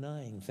by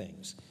denying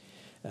things.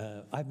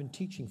 I've been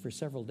teaching for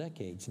several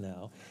decades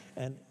now,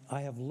 and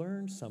I have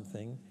learned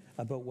something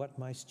about what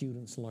my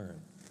students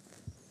learn.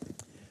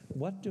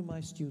 What do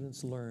my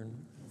students learn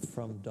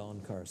from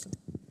Don Carson?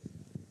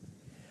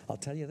 I'll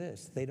tell you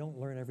this, they don't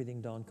learn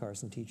everything Don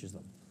Carson teaches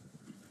them.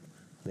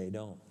 They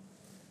don't.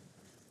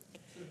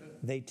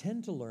 They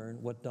tend to learn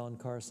what Don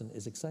Carson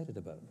is excited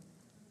about.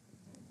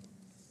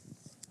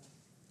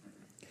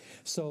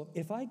 So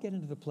if I get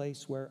into the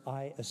place where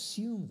I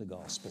assume the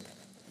gospel,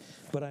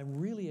 but I'm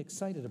really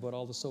excited about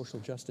all the social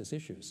justice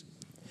issues,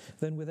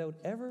 then without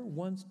ever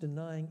once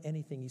denying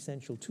anything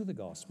essential to the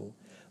gospel,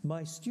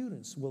 my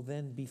students will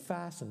then be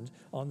fastened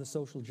on the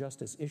social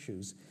justice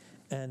issues,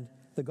 and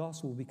the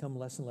gospel will become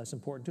less and less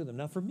important to them.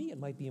 Now, for me, it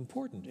might be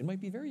important. It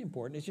might be very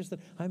important. It's just that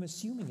I'm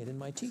assuming it in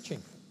my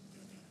teaching.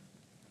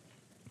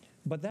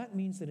 But that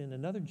means that in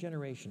another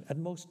generation, at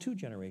most 2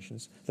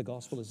 generations, the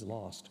gospel is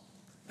lost,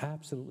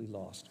 absolutely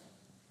lost.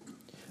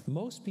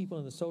 Most people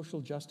in the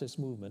social justice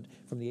movement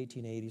from the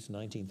 1880s to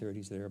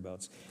 1930s,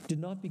 thereabouts, did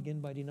not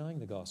begin by denying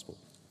the gospel.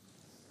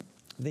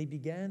 They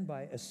began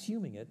by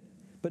assuming it,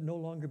 but no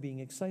longer being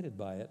excited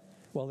by it,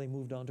 while they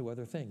moved on to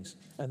other things.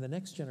 And the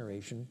next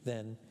generation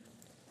then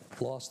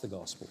lost the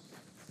gospel.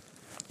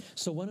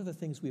 So one of the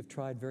things we've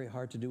tried very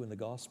hard to do in the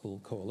Gospel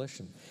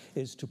Coalition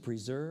is to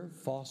preserve,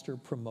 foster,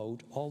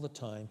 promote all the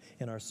time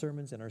in our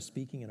sermons, in our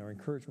speaking, in our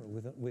encouragement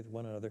with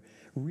one another,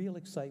 real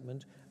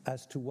excitement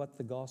as to what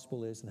the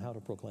gospel is and how to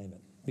proclaim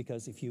it.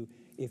 Because if you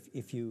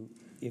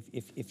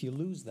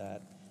lose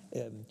that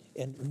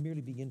and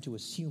merely begin to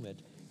assume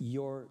it,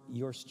 your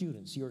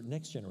students, your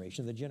next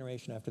generation, the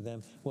generation after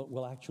them,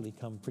 will actually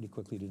come pretty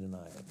quickly to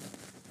deny it.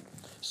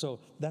 So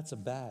that's a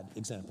bad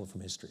example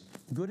from history.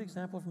 Good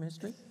example from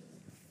history?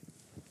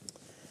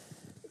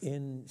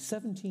 In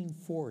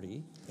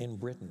 1740 in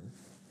Britain,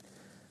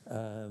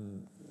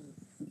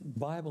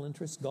 Bible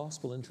interest,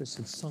 gospel interest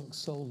had sunk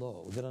so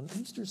low that on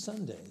Easter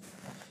Sunday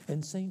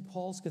in St.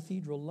 Paul's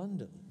Cathedral,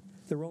 London,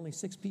 there were only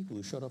 6 people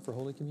who showed up for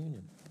Holy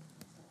Communion.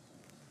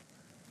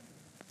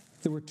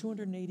 There were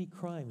 280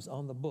 crimes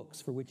on the books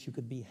for which you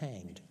could be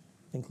hanged,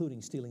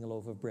 including stealing a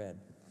loaf of bread.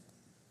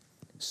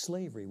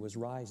 Slavery was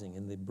rising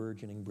in the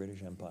burgeoning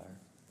British Empire.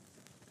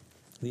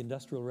 The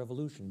Industrial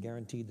Revolution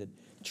guaranteed that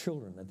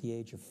children at the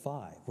age of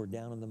 5 were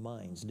down in the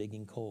mines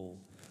digging coal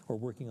or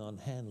working on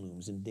hand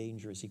looms in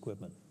dangerous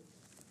equipment.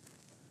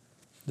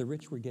 The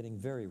rich were getting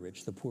very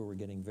rich, the poor were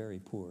getting very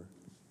poor.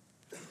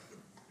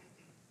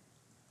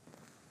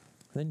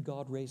 Then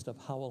God raised up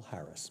Howell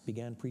Harris,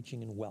 began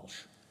preaching in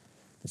Welsh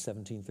in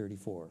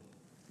 1734.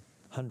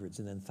 Hundreds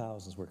and then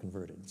thousands were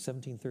converted. In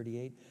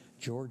 1738,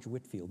 George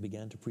Whitefield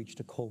began to preach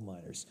to coal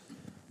miners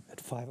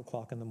at 5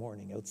 o'clock in the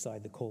morning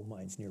outside the coal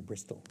mines near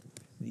Bristol.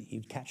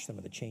 You'd catch them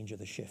at the change of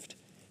the shift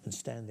and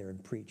stand there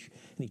and preach.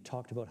 And he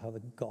talked about how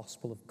the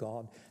gospel of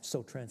God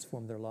so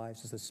transformed their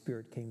lives as the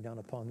Spirit came down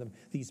upon them.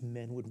 These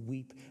men would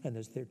weep, and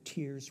as their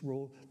tears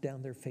rolled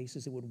down their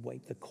faces, it would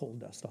wipe the coal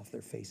dust off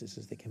their faces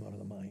as they came out of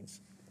the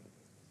mines.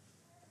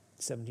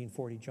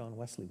 1740, John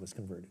Wesley was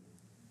converted,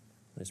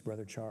 and his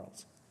brother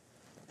Charles.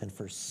 And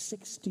for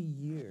 60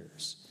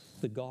 years,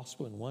 the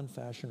gospel in one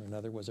fashion or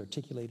another was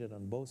articulated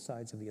on both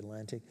sides of the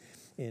Atlantic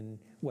in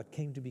what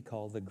came to be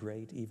called the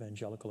Great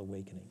Evangelical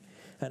Awakening.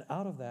 And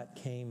out of that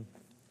came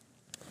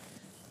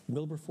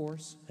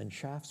Wilberforce and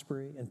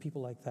Shaftesbury and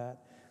people like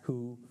that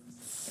who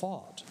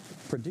fought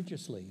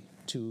prodigiously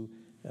to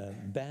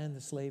ban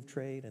the slave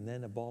trade and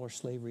then abolish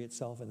slavery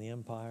itself in the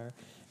empire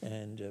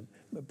and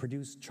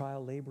produce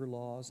child labor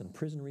laws and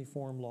prison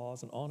reform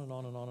laws and on and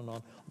on and on and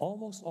on.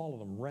 Almost all of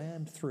them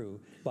rammed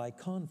through by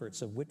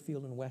converts of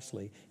Whitefield and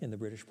Wesley in the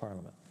British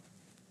Parliament.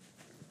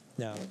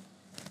 Now,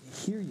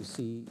 here you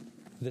see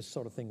this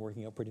sort of thing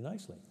working out pretty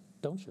nicely,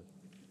 don't you?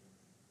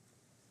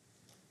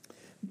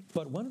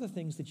 But one of the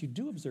things that you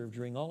do observe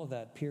during all of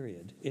that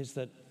period is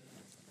that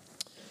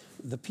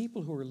the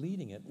people who were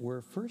leading it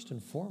were first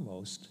and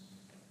foremost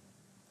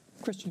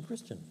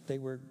Christian. They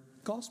were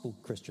gospel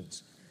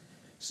Christians.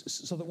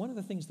 So that one of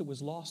the things that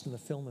was lost in the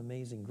film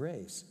Amazing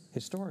Grace,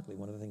 historically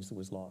one of the things that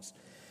was lost,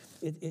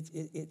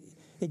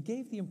 it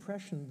gave the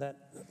impression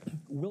that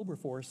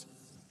Wilberforce,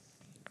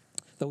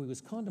 though he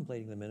was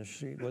contemplating the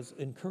ministry, was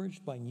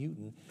encouraged by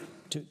Newton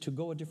to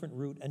go a different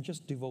route and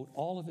just devote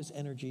all of his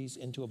energies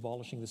into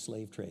abolishing the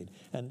slave trade.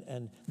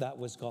 And that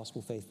was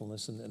gospel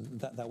faithfulness,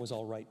 and that was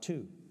all right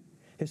too.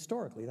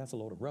 Historically, that's a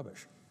load of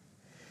rubbish.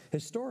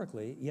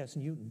 Historically, yes,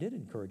 Newton did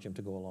encourage him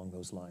to go along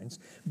those lines,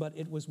 but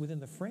it was within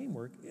the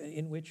framework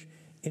in which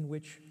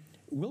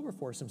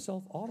Wilberforce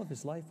himself, all of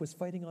his life, was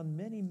fighting on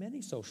many,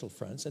 many social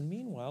fronts, and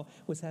meanwhile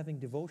was having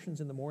devotions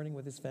in the morning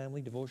with his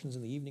family, devotions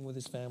in the evening with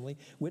his family,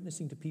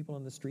 witnessing to people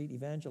on the street,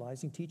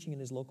 evangelizing, teaching in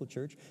his local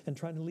church, and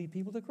trying to lead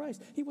people to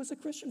Christ. He was a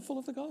Christian full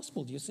of the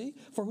gospel, do you see?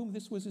 For whom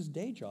this was his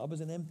day job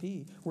as an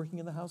MP working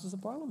in the Houses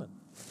of Parliament.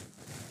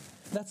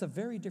 That's a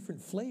very different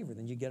flavor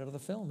than you get out of the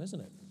film, isn't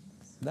it?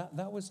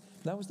 That was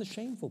the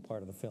shameful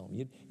part of the film.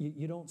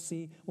 You don't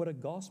see what a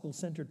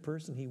gospel-centered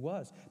person he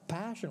was,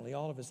 passionately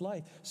all of his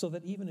life, so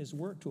that even his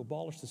work to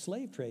abolish the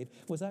slave trade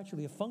was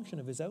actually a function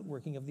of his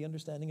outworking of the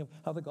understanding of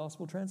how the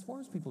gospel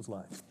transforms people's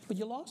lives. But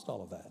you lost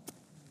all of that.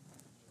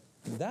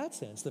 In that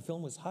sense, the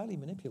film was highly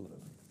manipulative.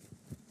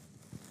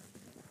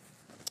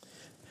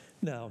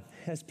 Now,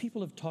 as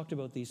people have talked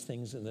about these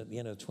things at the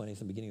end of the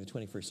 20th and beginning of the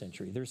 21st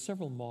century, there are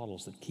several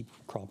models that keep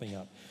cropping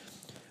up.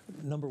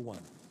 Number one,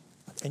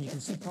 and you can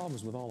see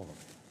problems with all of them.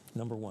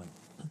 Number one,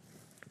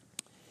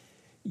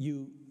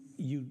 you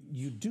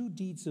do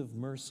deeds of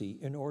mercy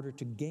in order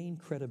to gain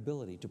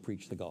credibility to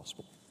preach the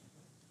gospel.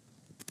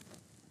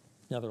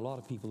 Now, there are a lot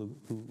of people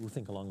who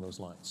think along those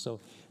lines.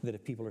 So that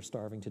if people are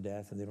starving to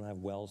death and they don't have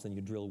wells, then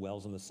you drill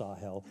wells in the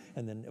Sahel,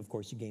 and then, of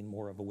course, you gain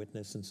more of a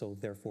witness, and so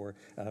therefore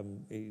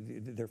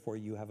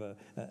you have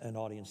an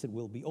audience that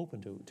will be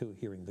open to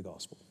hearing the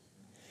gospel.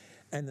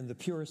 And then the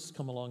purists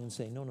come along and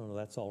say, no,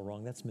 that's all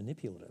wrong. That's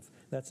manipulative.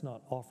 That's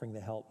not offering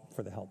the help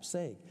for the help's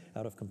sake.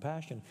 Out of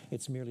compassion,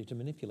 it's merely to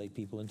manipulate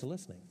people into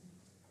listening.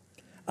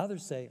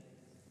 Others say,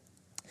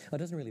 It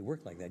doesn't really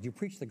work like that. You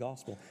preach the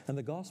gospel, and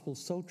the gospel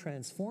so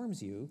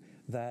transforms you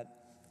that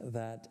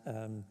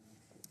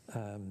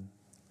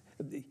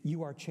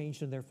you are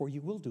changed, and therefore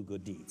you will do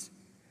good deeds.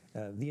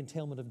 The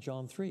entailment of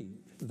John 3,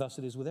 thus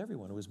it is with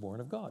everyone who is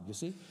born of God, you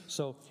see?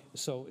 So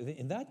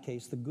in that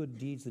case, the good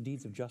deeds, the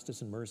deeds of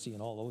justice and mercy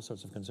and all those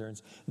sorts of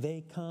concerns,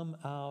 they come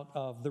out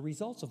of the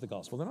results of the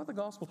gospel. They're not the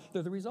gospel,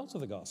 they're the results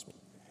of the gospel.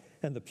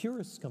 And the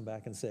purists come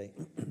back and say,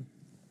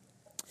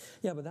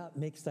 yeah, but that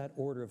makes that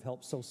order of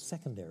help so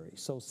secondary,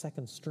 so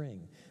second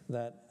string,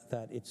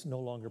 that it's no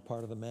longer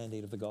part of the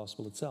mandate of the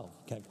gospel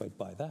itself. Can't quite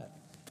buy that.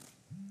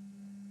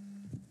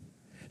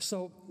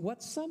 So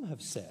what some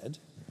have said,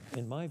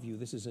 in my view,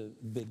 this is a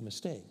big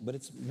mistake, but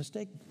it's a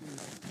mistake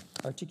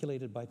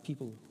articulated by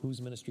people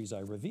whose ministries I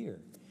revere.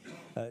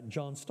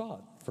 John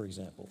Stott, for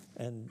example,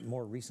 and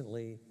more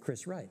recently,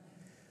 Chris Wright.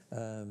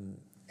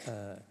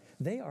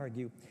 They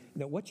argue,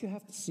 what you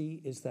have to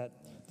see is that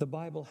the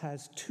Bible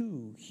has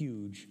two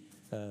huge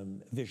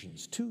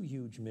visions, two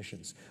huge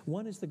missions.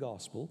 One is the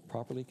gospel,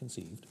 properly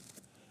conceived,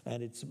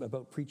 and it's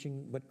about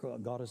preaching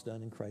what God has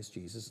done in Christ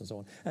Jesus and so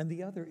on. And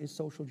the other is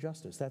social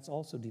justice. That's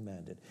also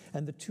demanded.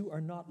 And the two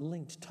are not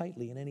linked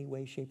tightly in any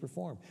way, shape, or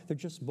form. They're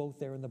just both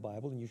there in the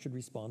Bible, and you should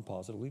respond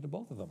positively to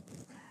both of them.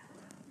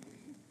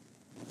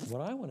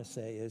 What I want to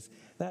say is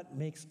that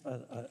makes,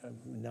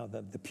 now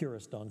the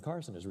purist Don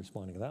Carson is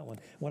responding to that one.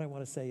 What I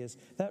want to say is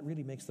that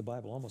really makes the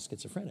Bible almost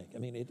schizophrenic. I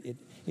mean,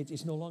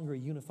 it's no longer a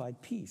unified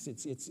piece.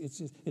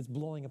 It's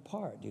blowing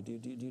apart. Do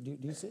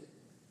you see?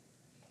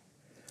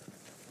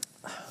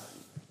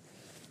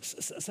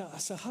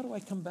 So how do I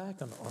come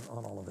back on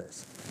all of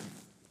this?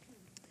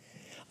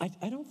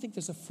 I don't think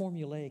there's a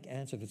formulaic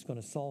answer that's going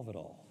to solve it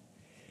all.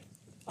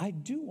 I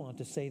do want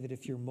to say that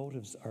if your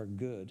motives are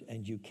good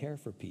and you care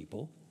for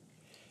people,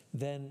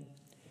 then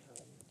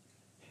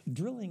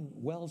drilling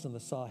wells in the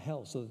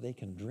Sahel so that they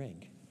can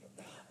drink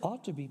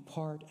ought to be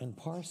part and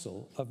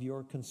parcel of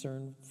your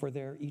concern for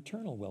their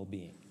eternal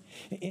well-being.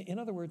 In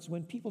other words,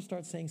 when people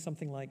start saying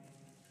something like,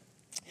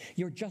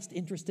 you're just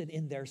interested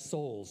in their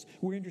souls,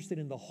 we're interested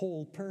in the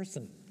whole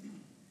person,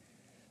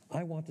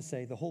 I want to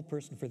say the whole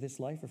person for this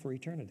life or for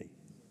eternity.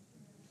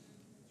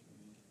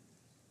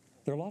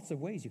 There are lots of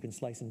ways you can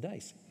slice and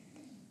dice.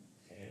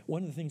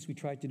 One of the things we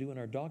tried to do in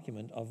our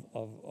document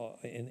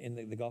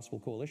in the Gospel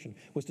Coalition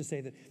was to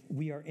say that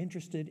we are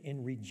interested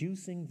in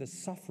reducing the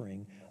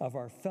suffering of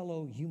our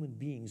fellow human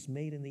beings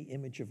made in the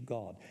image of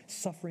God,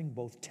 suffering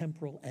both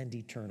temporal and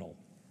eternal.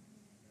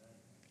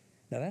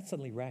 Now that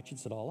suddenly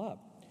ratchets it all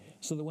up,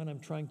 so that when I'm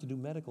trying to do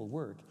medical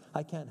work,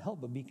 I can't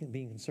help but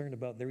being concerned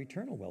about their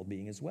eternal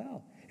well-being as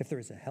well. If there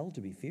is a hell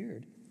to be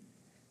feared,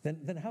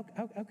 then how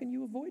can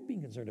you avoid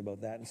being concerned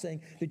about that and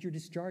saying that you're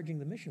discharging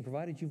the mission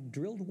provided you've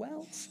drilled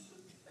wells?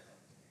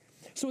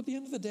 So at the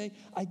end of the day,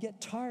 I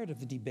get tired of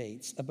the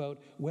debates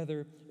about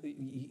whether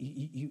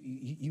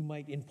you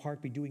might in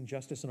part be doing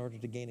justice in order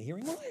to gain a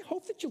hearing. Well, I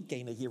hope that you'll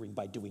gain a hearing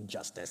by doing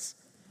justice.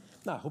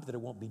 Now, I hope that it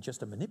won't be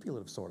just a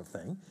manipulative sort of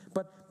thing,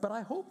 but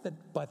I hope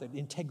that by the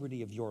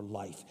integrity of your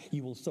life,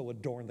 you will so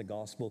adorn the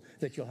gospel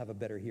that you'll have a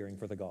better hearing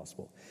for the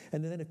gospel.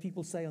 And then if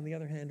people say, on the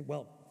other hand,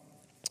 well,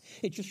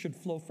 it just should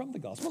flow from the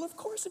gospel. Well, of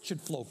course it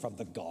should flow from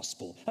the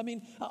gospel. I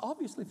mean,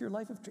 obviously, if your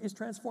life is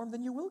transformed,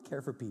 then you will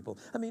care for people.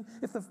 I mean,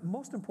 if the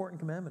most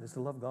important commandment is to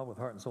love God with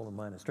heart and soul and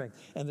mind and strength,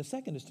 and the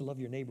second is to love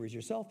your neighbor as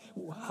yourself,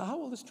 how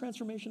will this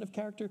transformation of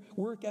character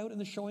work out in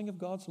the showing of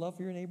God's love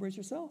for your neighbor as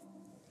yourself?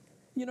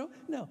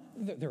 Now,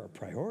 there are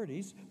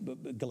priorities.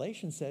 But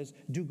Galatians says,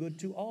 do good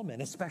to all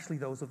men, especially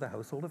those of the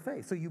household of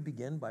faith. So you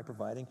begin by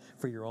providing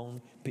for your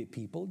own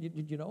people.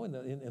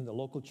 In the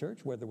local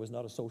church, where there was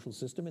not a social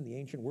system in the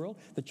ancient world,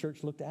 the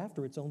church looked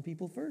after its own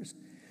people first.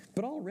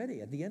 But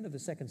already at the end of the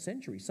 2nd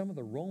century, some of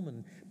the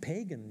Roman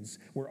pagans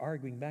were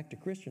arguing back to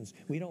Christians,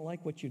 we don't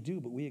like what you do,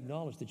 but we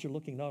acknowledge that you're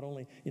looking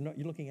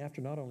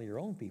after not only your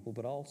own people,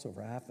 but also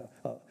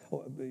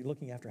for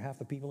looking after half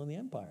the people in the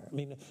empire. I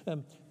mean,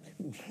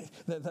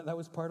 that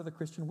was part of the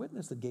Christian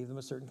witness that gave them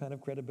a certain kind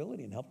of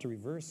credibility and helped to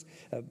reverse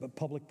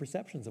public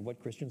perceptions of what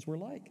Christians were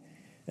like.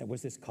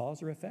 Was this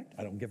cause or effect?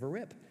 I don't give a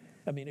rip.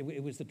 I mean,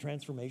 it was the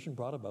transformation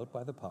brought about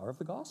by the power of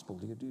the gospel.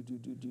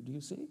 Do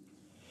you see?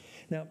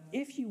 Now,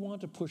 if you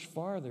want to push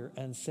farther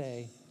and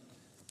say,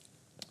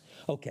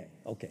 okay,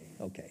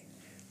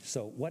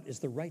 so what is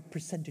the right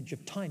percentage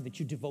of time that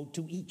you devote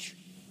to each?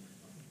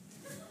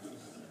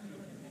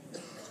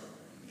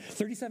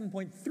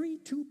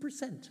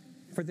 37.32%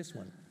 for this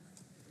one.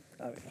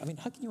 I mean,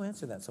 how can you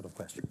answer that sort of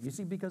question? You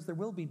see, because there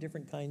will be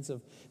different kinds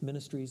of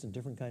ministries and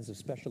different kinds of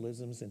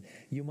specialisms, and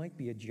you might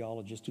be a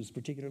geologist who's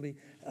particularly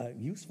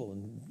useful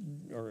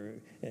or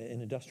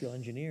an industrial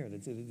engineer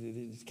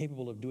that's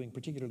capable of doing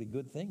particularly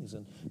good things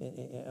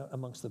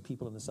amongst the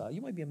people in the South.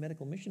 You might be a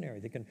medical missionary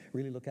that can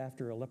really look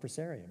after a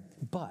leprosarium.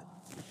 But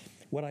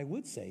what I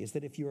would say is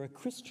that if you're a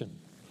Christian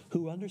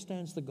who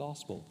understands the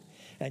gospel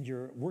and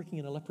you're working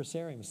in a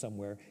leprosarium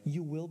somewhere,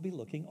 you will be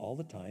looking all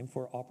the time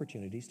for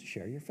opportunities to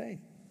share your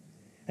faith.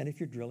 And if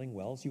you're drilling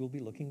wells, you will be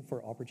looking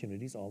for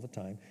opportunities all the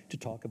time to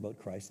talk about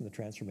Christ and the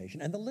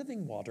transformation and the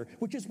living water,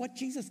 which is what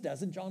Jesus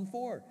does in John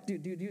 4. Do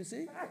you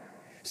see?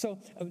 So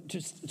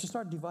to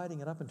start dividing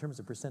it up in terms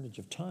of percentage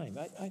of time,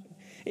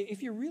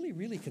 if you're really,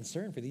 really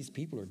concerned for these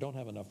people who don't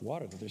have enough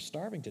water, that they're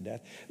starving to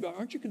death,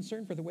 aren't you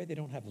concerned for the way they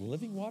don't have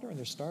living water and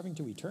they're starving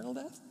to eternal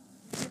death?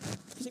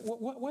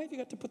 Why have you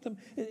got to put them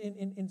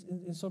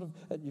in sort of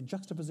a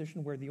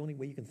juxtaposition where the only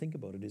way you can think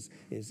about it is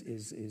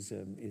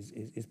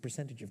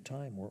percentage of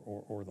time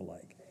or the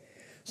like?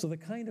 So the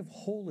kind of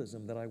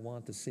holism that I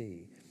want to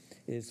see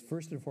is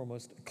first and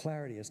foremost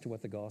clarity as to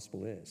what the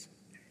gospel is.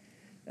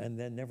 And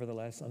then,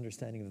 nevertheless,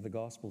 understanding that the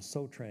gospel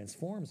so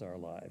transforms our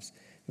lives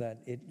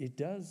that it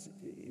does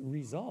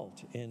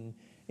result in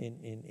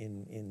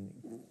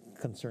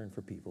concern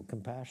for people,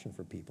 compassion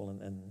for people,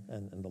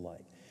 and the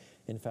like.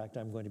 In fact,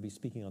 I'm going to be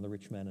speaking on the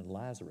rich man and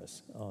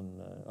Lazarus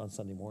on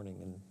Sunday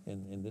morning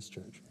in this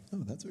church.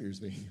 Oh, that's what you're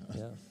speaking on.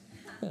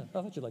 Yeah.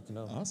 I thought you'd like to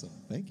know. Awesome.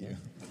 Thank you.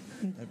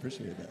 I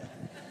appreciate that.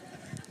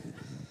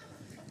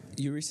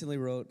 You recently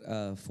wrote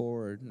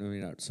forward, maybe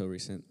not so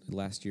recent,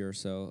 last year or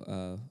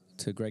so,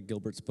 to Greg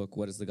Gilbert's book,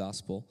 What is the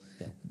Gospel?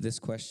 Yeah. This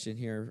question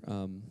here,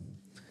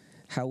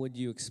 how would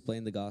you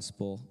explain the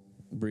gospel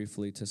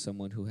briefly to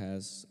someone who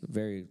has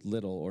very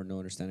little or no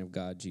understanding of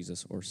God,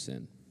 Jesus, or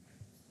sin?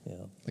 Yeah.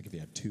 Like if you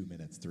have 2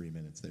 minutes, 3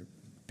 minutes,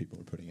 people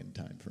are putting in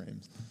time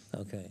frames.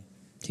 Okay.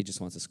 He just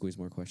wants to squeeze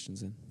more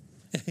questions in.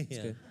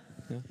 Yeah. Good.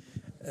 Yeah.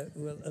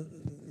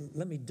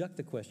 Let me duck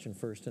the question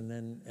first, and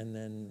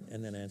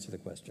then answer the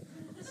question.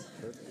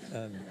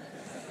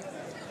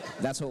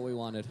 That's what we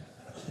wanted.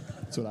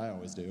 That's what I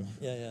always do.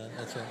 Yeah,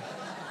 that's right.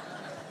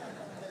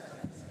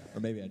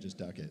 Or maybe I just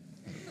duck it.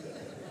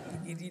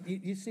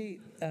 You see,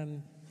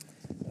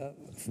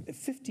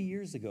 50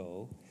 years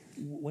ago,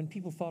 when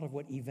people thought of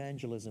what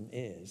evangelism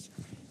is,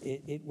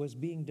 it was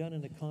being done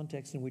in a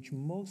context in which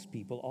most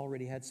people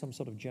already had some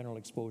sort of general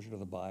exposure to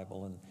the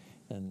Bible, and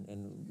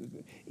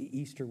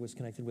Easter was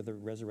connected with the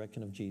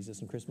resurrection of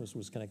Jesus, and Christmas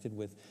was connected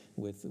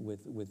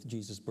with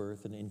Jesus'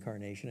 birth and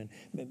incarnation,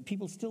 and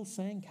people still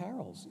sang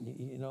carols,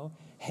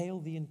 Hail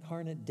the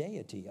Incarnate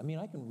Deity. I mean,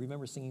 I can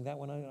remember singing that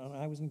when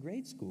I was in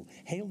grade school.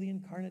 Hail the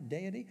Incarnate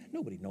Deity.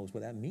 Nobody knows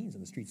what that means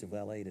in the streets of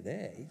L.A.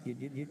 today,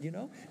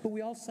 but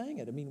we all sang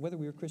it. I mean, whether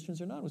we were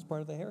Christians or not, it was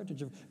part of the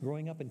heritage of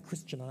growing up in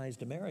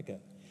Christianized America.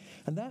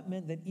 And that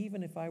meant that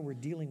even if I were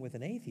dealing with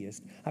an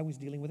atheist, I was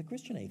dealing with a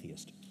Christian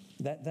atheist.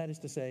 That is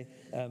to say,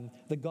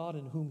 the God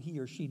in whom he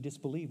or she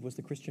disbelieved was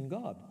the Christian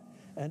God.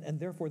 And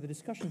therefore, the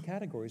discussion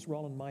categories were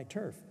all on my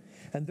turf.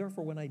 And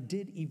therefore, when I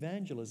did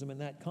evangelism in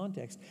that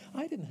context,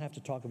 I didn't have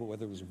to talk about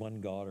whether it was one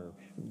God or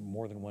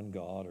more than one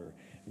God or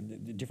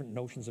different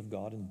notions of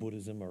God in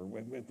Buddhism or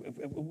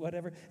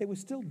whatever. It was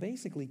still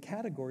basically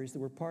categories that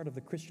were part of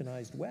the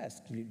Christianized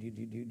West. Do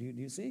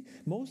you see?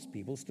 Most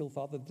people still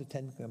thought that the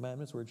Ten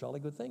Commandments were a jolly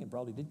good thing and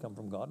probably did come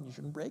from God and you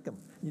shouldn't break them.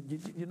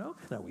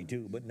 Now we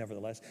do, but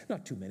nevertheless,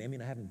 not too many. I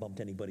mean, I haven't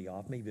bumped anybody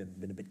off. Maybe I've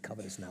been a bit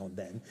covetous now and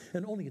then,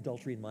 and only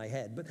adultery in my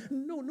head, but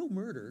no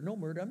murder.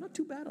 I'm not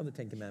too bad on the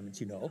Ten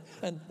Commandments,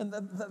 And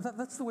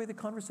that's the way the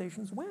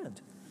conversations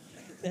went.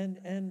 And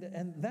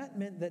that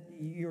meant that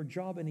your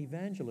job in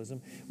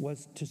evangelism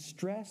was to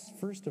stress,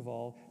 first of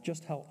all,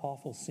 just how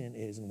awful sin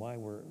is and why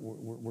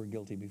we're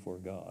guilty before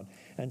God.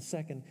 And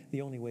second,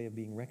 the only way of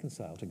being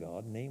reconciled to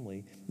God,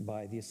 namely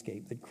by the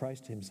escape that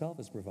Christ himself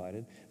has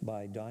provided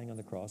by dying on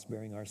the cross,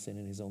 bearing our sin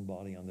in his own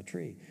body on the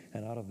tree.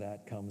 And out of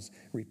that comes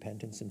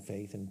repentance and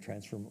faith and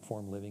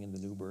transformed living and the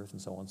new birth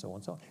and so on, so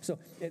on, so on. So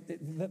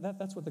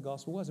that's what the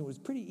gospel was. It was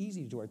pretty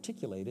easy to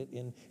articulate it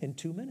in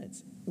 2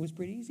 minutes. It was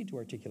pretty easy to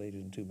articulate it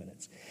in 2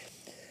 minutes.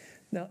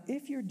 Now,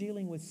 if you're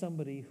dealing with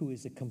somebody who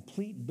is a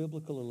complete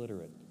biblical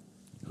illiterate,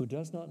 who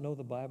does not know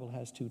the Bible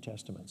has 2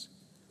 testaments,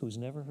 who's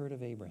never heard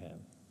of Abraham,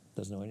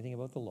 doesn't know anything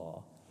about the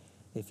law,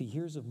 if he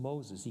hears of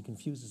Moses, he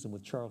confuses him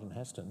with Charlton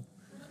Heston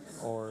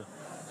or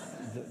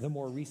the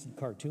more recent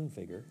cartoon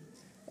figure,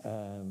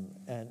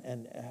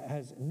 and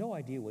has no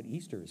idea what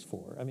Easter is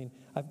for. I mean,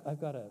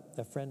 I've got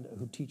a friend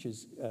who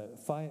teaches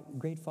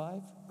grade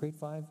five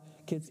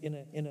kids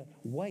in a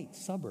white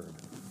suburb,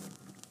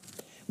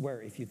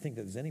 where if you think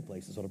that there's any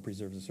place that sort of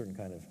preserves a certain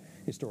kind of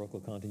historical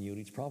continuity,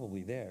 it's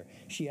probably there.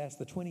 She asked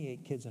the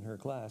 28 kids in her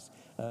class,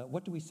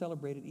 what do we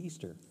celebrate at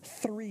Easter?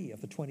 3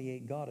 of the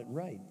 28 got it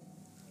right.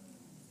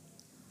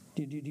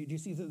 Do you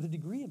see the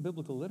degree of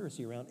biblical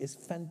literacy around is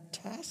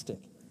fantastic.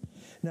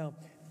 Now,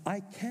 I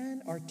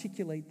can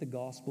articulate the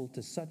gospel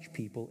to such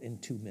people in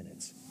 2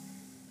 minutes.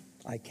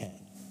 I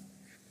can.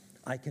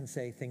 I can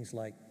say things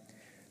like,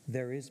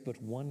 there is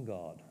but one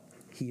God.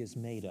 He has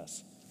made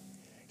us.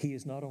 He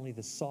is not only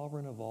the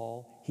sovereign of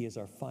all, he is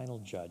our final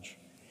judge.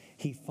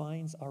 He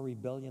finds our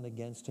rebellion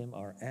against him,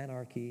 our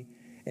anarchy,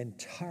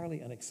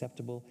 entirely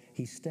unacceptable.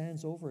 He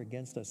stands over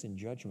against us in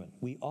judgment.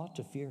 We ought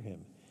to fear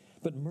him.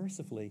 But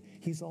mercifully,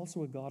 he's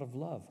also a God of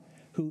love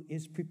who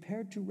is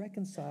prepared to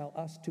reconcile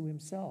us to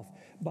himself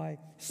by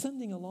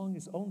sending along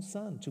his own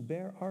son to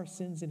bear our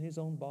sins in his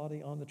own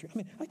body on the tree. I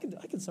mean,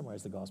 I can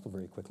summarize the gospel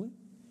very quickly.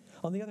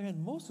 On the other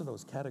hand, most of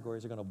those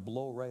categories are going to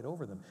blow right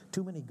over them.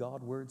 Too many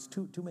God words,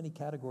 too many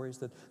categories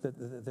that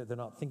they're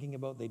not thinking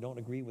about. They don't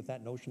agree with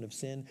that notion of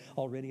sin.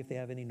 Already, if they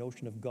have any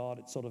notion of God,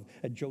 it's sort of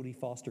a Jodie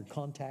Foster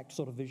contact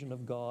sort of vision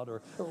of God or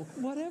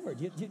whatever.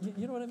 You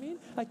know what I mean?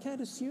 I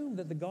can't assume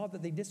that the God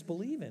that they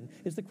disbelieve in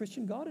is the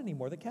Christian God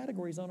anymore. The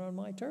categories aren't on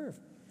my turf.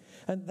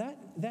 And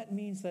that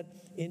means that,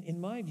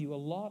 in my view, a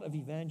lot of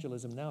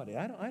evangelism nowadays,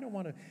 I don't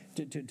want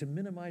to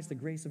minimize the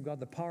grace of God,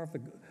 the power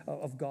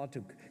of God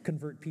to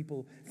convert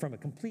people from a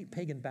complete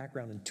pagan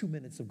background in 2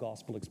 minutes of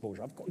gospel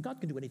exposure. God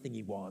can do anything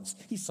he wants.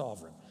 He's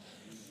sovereign.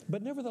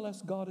 But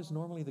nevertheless, God is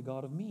normally the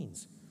God of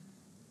means.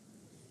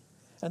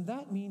 And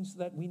that means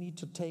that we need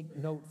to take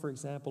note, for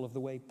example, of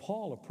the way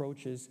Paul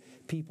approaches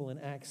people in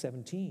Acts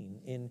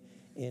 17 in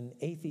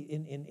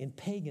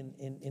pagan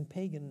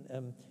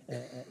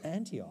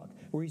Antioch,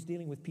 where he's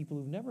dealing with people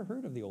who've never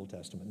heard of the Old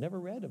Testament, never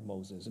read of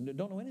Moses, and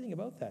don't know anything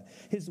about that.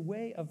 His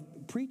way of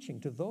preaching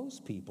to those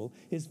people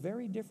is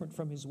very different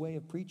from his way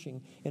of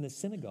preaching in a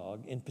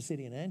synagogue in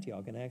Pisidian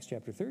Antioch in Acts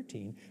chapter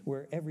 13,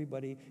 where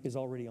everybody is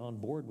already on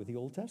board with the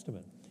Old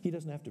Testament. He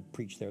doesn't have to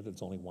preach there that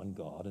it's only one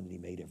God and that he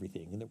made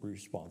everything and that we're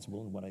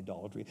responsible and what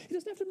idolatry. He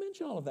doesn't have to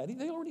mention all of that.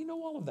 They already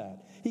know all of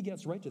that. He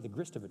gets right to the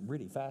grist of it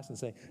really fast and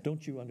say,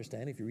 don't you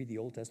understand, if you read the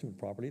Old Testament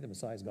properly, the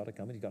Messiah's got to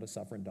come and he's got to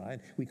suffer and die,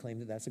 and we claim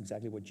that that's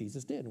exactly what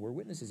Jesus did, and we're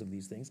witnesses of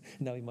these things.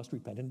 Now he must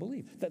repent and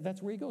believe.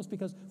 That's where he goes,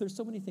 because there's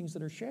so many things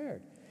that are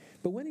shared.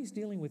 But when he's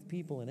dealing with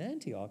people in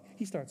Antioch,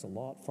 he starts a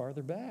lot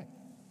farther back.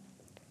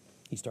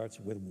 He starts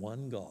with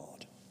one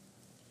God,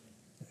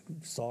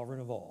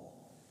 sovereign of all,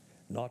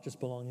 not just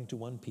belonging to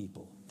one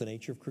people, the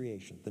nature of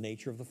creation, the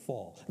nature of the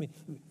fall. I mean,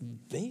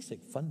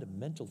 basic,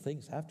 fundamental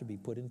things have to be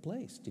put in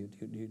place. Do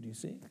you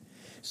see?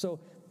 So,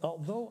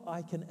 although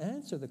I can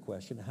answer the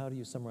question, how do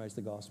you summarize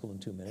the gospel in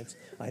 2 minutes,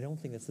 I don't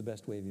think that's the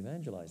best way of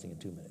evangelizing in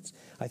 2 minutes.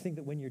 I think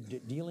that when you're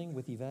dealing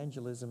with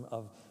evangelism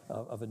of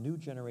a new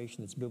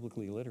generation that's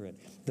biblically illiterate,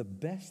 the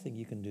best thing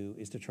you can do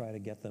is to try to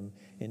get them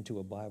into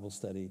a Bible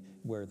study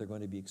where they're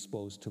going to be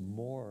exposed to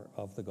more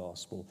of the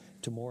gospel,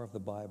 to more of the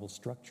Bible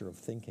structure of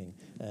thinking,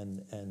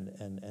 and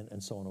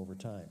so on over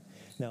time.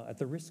 Now, at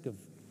the risk of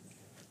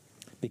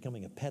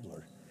becoming a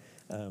peddler,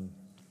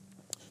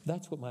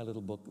 that's what my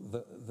little book,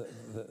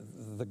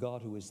 The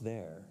God Who Is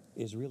There,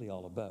 is really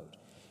all about.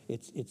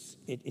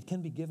 It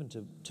can be given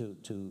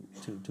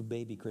to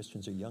baby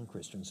Christians or young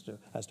Christians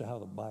as to how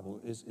the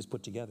Bible is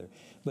put together.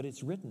 But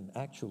it's written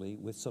actually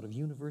with sort of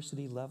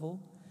university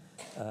level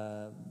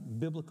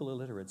biblical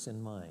illiterates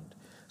in mind.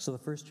 So the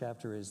first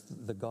chapter is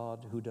the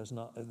God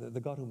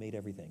who made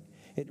everything.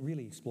 It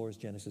really explores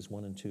Genesis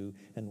 1 and 2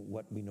 and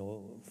what we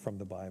know from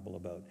the Bible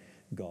about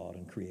God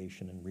and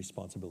creation and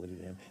responsibility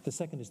to him. The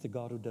second is the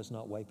God who does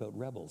not wipe out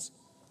rebels.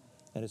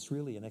 And it's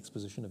really an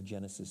exposition of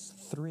Genesis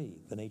 3,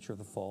 the nature of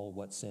the fall,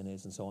 what sin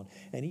is, and so on.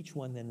 And each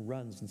one then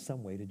runs in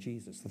some way to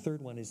Jesus. The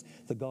third one is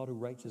the God who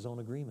writes his own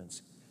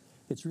agreements.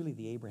 It's really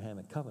the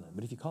Abrahamic covenant.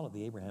 But if you call it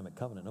the Abrahamic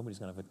covenant, nobody's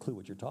going to have a clue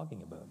what you're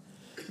talking about.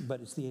 But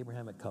it's the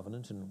Abrahamic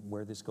covenant, and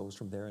where this goes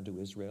from there into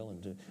Israel,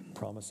 and to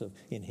promise of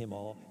in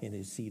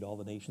his seed, all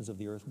the nations of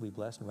the earth will be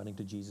blessed, and running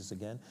to Jesus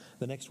again.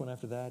 The next one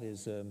after that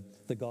is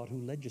the God who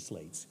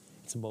legislates.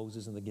 It's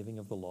Moses and the giving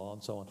of the law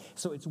and so on.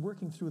 So it's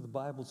working through the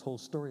Bible's whole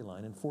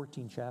storyline in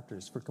 14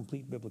 chapters for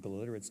complete biblical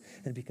illiterates,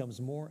 and becomes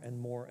more and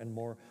more and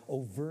more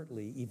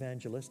overtly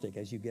evangelistic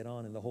as you get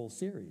on in the whole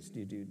series.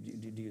 Do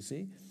you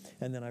see?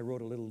 And then I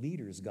wrote a little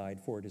leader's guide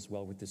for it as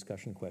well, with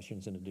discussion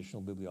questions and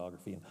additional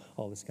bibliography and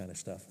all this kind of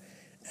stuff.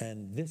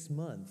 And this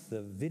month,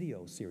 the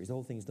video series, the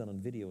whole thing's done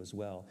on video as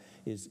well,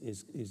 is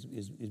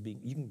being,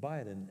 you can buy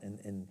it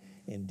in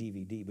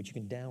DVD, but you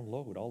can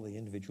download all the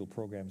individual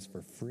programs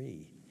for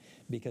free,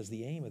 because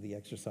the aim of the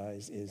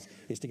exercise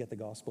is to get the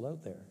gospel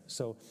out there.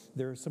 So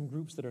there are some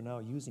groups that are now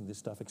using this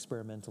stuff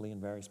experimentally in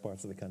various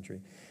parts of the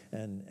country.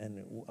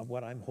 And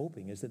what I'm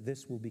hoping is that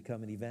this will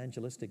become an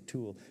evangelistic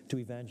tool to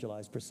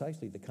evangelize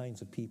precisely the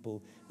kinds of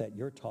people that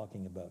you're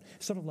talking about.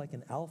 Sort of like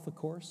an alpha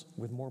course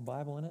with more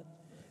Bible in it,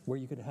 where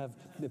you could have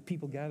the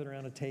people gather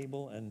around a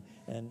table and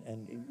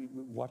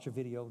watch a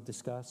video,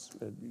 discuss,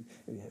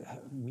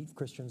 meet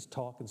Christians,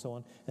 talk, and so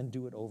on, and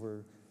do it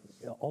over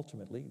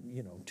ultimately,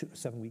 a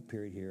 7-week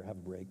period here, have a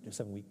break, a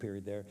 7-week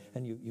period there,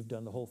 and you've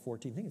done the whole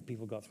 14 things.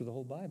 People got through the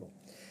whole Bible.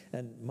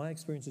 And my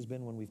experience has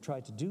been, when we've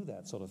tried to do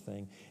that sort of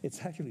thing,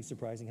 it's actually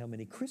surprising how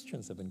many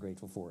Christians have been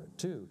grateful for it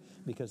too,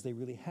 because they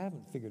really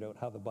haven't figured out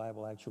how the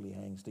Bible actually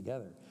hangs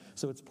together.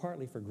 So it's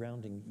partly for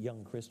grounding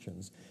young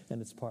Christians,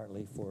 and it's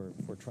partly for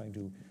trying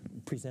to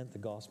present the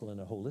gospel in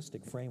a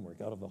holistic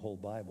framework out of the whole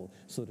Bible,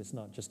 so that it's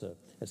not just a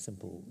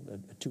simple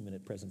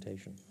 2-minute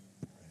presentation.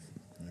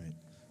 All right,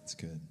 that's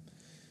good.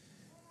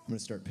 I'm going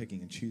to start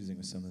picking and choosing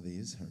with some of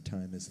these. Our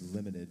time is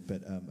limited,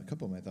 but a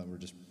couple of them I thought were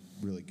just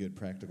really good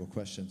practical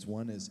questions.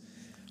 One is,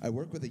 I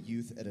work with a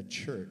youth at a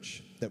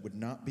church that would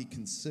not be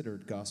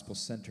considered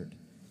gospel-centered.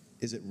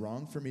 Is it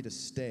wrong for me to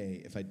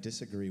stay if I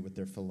disagree with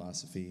their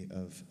philosophy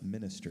of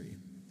ministry?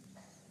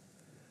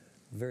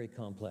 Very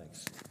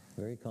complex,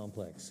 very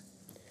complex.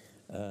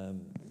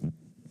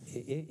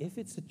 If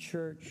it's a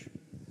church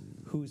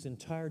whose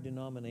entire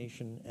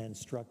denomination and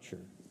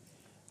structure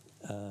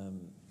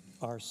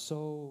are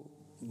so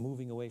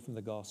moving away from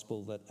the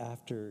gospel that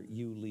after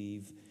you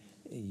leave,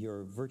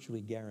 you're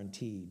virtually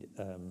guaranteed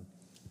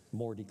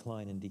more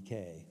decline and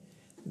decay,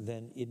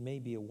 then it may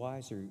be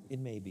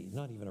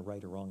not even a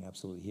right or wrong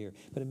absolutely here,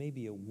 but it may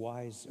be a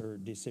wiser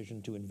decision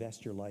to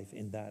invest your life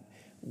in that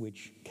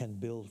which can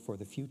build for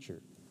the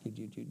future.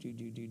 Do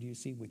you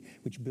see?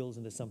 Which builds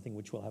into something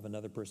which will have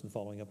another person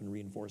following up and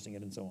reinforcing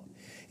it and so on.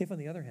 If, on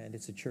the other hand,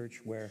 it's a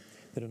church where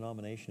the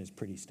denomination is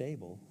pretty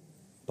stable,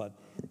 but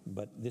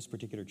this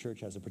particular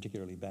church has a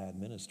particularly bad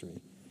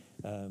ministry,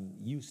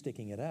 you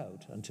sticking it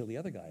out until the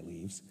other guy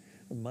leaves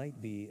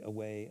might be a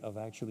way of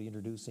actually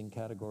introducing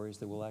categories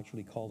that will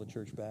actually call the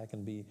church back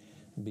and be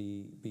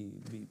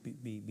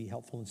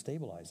helpful in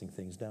stabilizing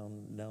things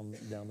down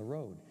the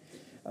road.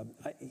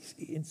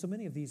 In so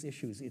many of these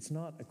issues, it's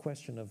not a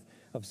question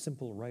of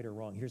simple right or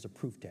wrong. Here's a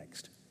proof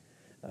text.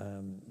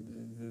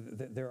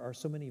 There are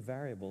so many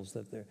variables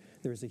that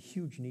there is a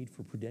huge need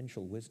for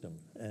prudential wisdom,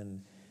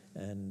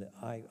 and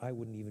I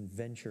wouldn't even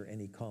venture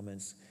any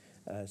comments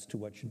as to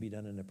what should be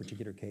done in a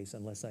particular case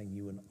unless I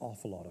knew an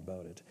awful lot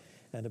about it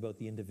and about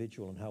the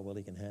individual and how well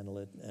he can handle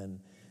it and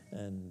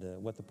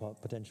what the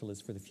potential is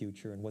for the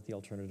future and what the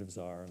alternatives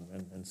are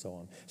and so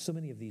on. So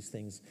many of these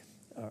things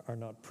are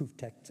not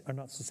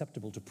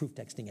susceptible to proof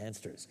texting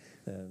answers.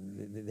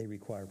 They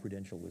require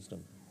prudential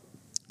wisdom.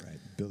 Right.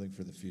 Building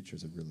for the future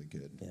is a really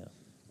good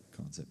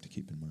concept to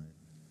keep in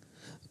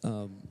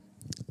mind.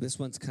 This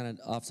one's kind of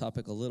off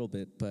topic a little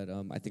bit, but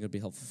I think it would be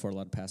helpful for a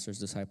lot of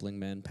pastors discipling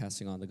men,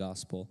 passing on the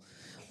gospel,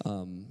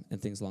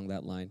 and things along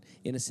that line.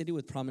 In a city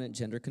with prominent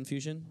gender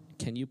confusion,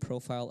 can you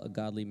profile a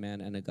godly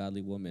man and a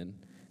godly woman,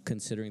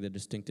 considering the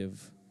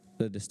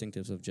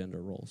distinctives of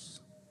gender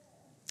roles?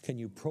 Can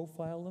you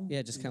profile them?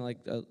 Yeah, just kind of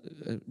like a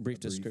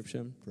brief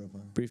description.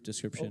 Profile. Brief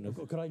description of.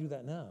 Could I do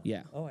that now?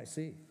 Yeah. Oh, I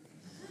see.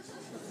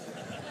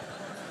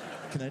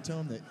 Can I tell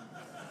him that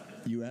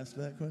you asked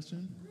that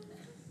question?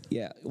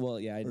 Yeah, well,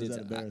 yeah, I Or did. is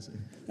that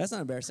embarrassing? That's not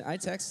embarrassing. I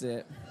texted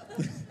it,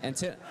 and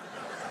Tim.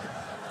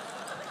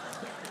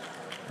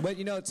 But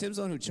you know, Tim's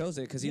the one who chose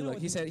it because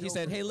he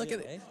said, "Hey, look at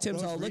it."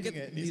 Tim's all, "Look at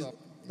it." He's all,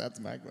 that's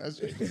my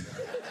question.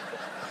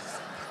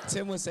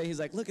 Tim would say, he's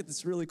like, "Look at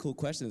this really cool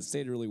question. It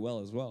stated really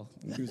well as well."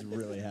 He was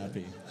really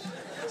happy.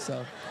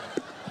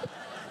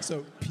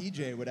 So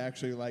PJ would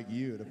actually like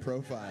you to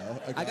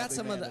profile. I got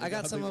some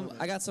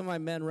of my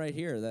men right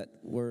here that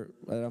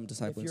I'm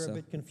discipling. If you're a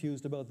bit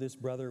confused about this,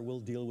 brother,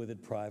 we'll deal with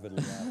it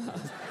privately.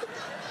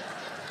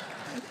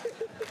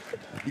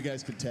 You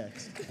guys could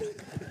text.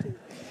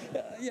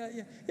 Yeah.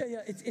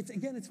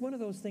 It's one of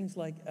those things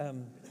like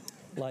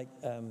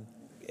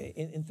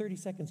in 30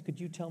 seconds, could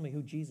you tell me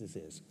who Jesus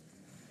is?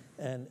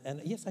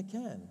 And yes, I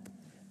can.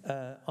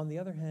 On the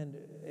other hand,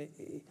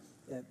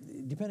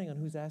 depending on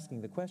who's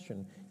asking the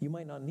question, you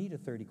might not need a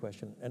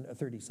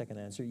 30-second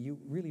answer. You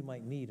really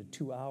might need a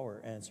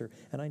 2-hour answer,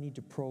 and I need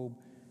to probe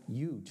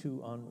you too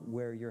on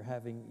where you're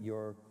having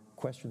your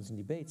questions and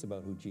debates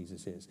about who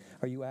Jesus is.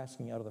 Are you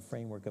asking out of the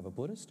framework of a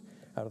Buddhist,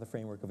 out of the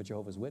framework of a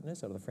Jehovah's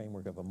Witness, out of the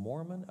framework of a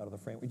Mormon, out of the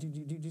framework? Do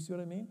you see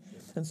what I mean?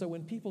 And so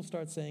when people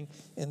start saying,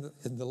 in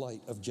the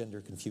light of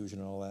gender confusion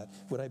and all that,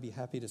 would I be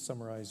happy to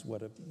summarize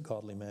what a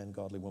godly man,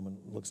 godly woman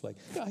looks like?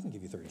 Yeah, I can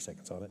give you 30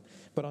 seconds on it.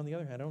 But on the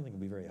other hand, I don't think it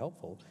would be very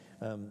helpful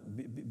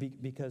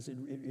because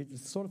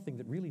it's the sort of thing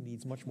that really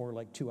needs much more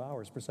like 2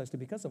 hours, precisely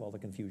because of all the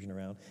confusion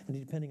around and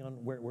depending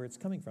on where it's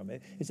coming from.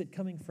 Is it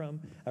coming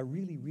from a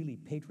really, really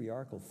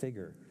patriarchal figure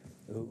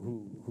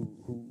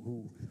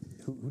who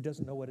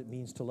doesn't know what it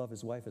means to love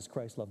his wife as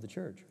Christ loved the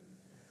church?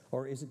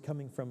 Or is it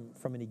coming from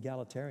an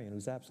egalitarian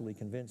who's absolutely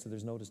convinced that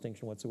there's no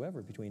distinction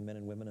whatsoever between men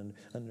and women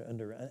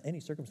under any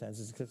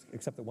circumstances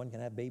except that one can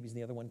have babies and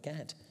the other one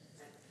can't?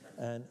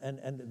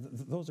 And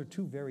those are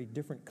two very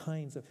different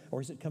kinds of, or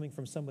is it coming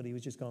from somebody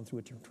who's just gone through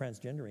a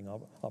transgendering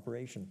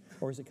operation?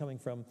 Or is it coming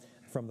from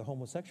the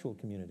homosexual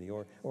community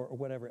or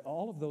whatever?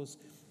 All of those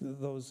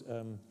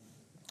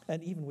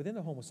and even within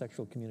the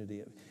homosexual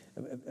community,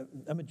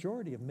 a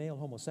majority of male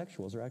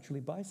homosexuals are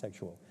actually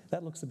bisexual.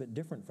 That looks a bit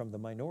different from the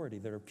minority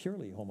that are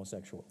purely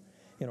homosexual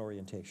in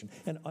orientation.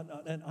 And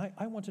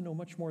I want to know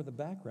much more of the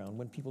background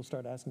when people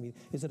start asking me,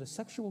 is it a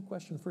sexual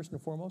question first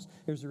and foremost,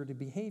 or is there a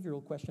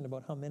behavioral question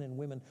about how men and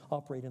women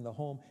operate in the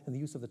home and the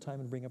use of the time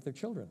and bring up their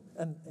children?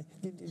 And,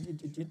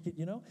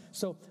 you know?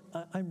 So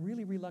I'm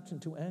really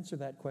reluctant to answer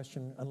that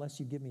question unless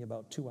you give me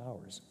about 2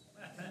 hours.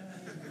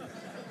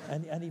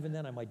 And even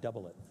then, I might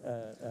double it,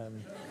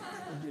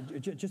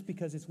 just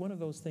because it's one of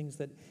those things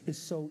that is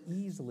so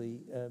easily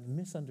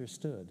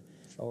misunderstood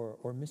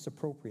or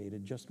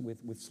misappropriated just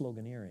with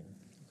sloganeering.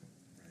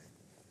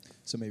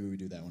 So maybe we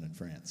do that one in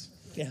France.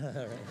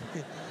 Yeah,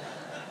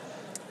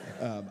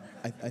 right.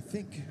 I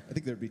think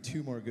there'd be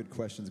 2 more good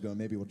questions going.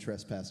 Maybe we'll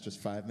trespass just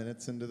 5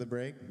 minutes into the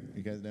break.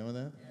 You guys down with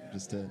that? Yeah.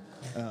 Just to.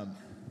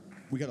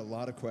 We got a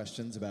lot of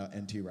questions about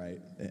N.T.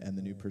 Wright and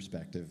the new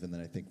perspective, and then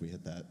I think we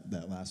hit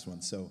that last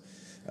one. So,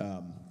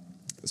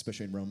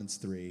 especially in Romans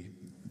 3,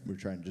 we're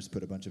trying to just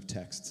put a bunch of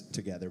texts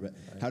together. But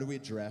how do we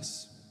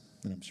address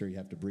and I'm sure you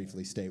have to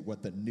briefly state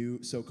what the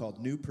new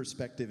so-called new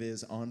perspective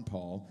is on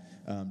Paul.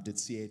 Did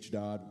C.H.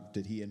 Dodd,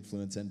 did he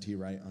influence N.T.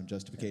 Wright on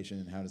justification,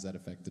 and how does that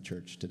affect the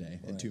church today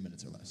in 2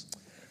 minutes or less?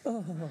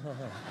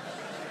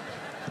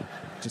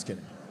 Just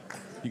kidding.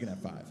 You can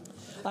have 5.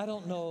 I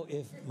don't know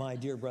if my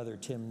dear brother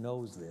Tim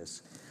knows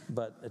this,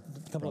 but a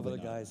couple of Probably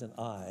other not. guys and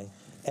I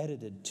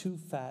edited 2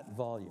 fat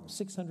volumes,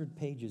 600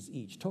 pages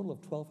each, total of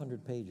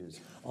 1,200 pages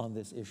on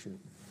this issue,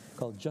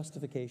 called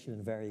Justification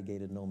and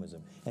Variegated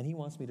Nomism. And he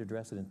wants me to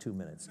address it in 2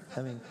 minutes.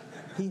 I mean,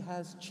 he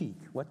has cheek.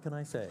 What can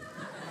I say?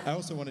 I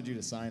also wanted you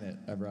to sign it.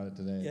 I brought it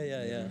today.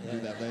 Yeah. Do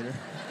that later.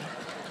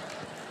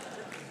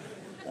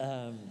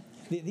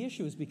 The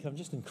issue has become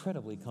just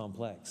incredibly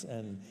complex,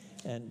 and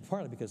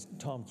partly because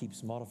Tom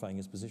keeps modifying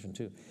his position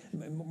too.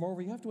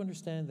 Moreover, you have to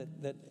understand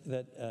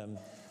that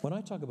when I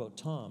talk about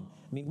Tom,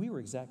 I mean, we were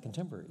exact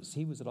contemporaries.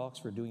 He was at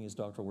Oxford doing his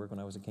doctoral work when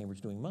I was at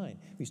Cambridge doing mine.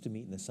 We used to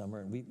meet in the summer,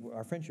 and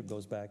our friendship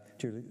goes back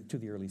to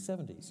the early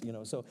 70s. You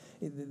know, so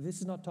this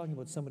is not talking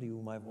about somebody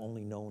whom I've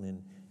only known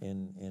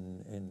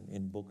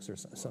in books or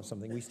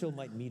something. We still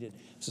might meet at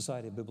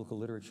Society of Biblical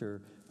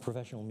Literature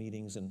professional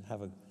meetings and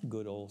have a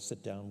good old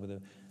sit down with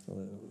a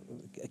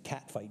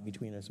cat fight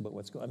between us about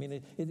what's going on. I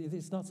mean,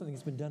 it's not something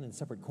that's been done in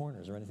separate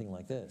corners or anything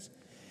like this.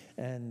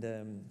 And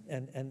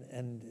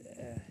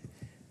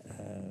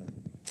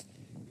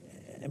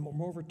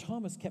moreover,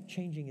 Thomas kept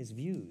changing his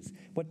views.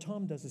 What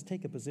Tom does is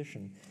take a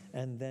position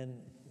and then,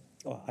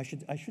 I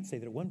should say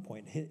that at one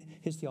point,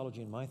 his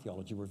theology and my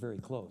theology were very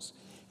close.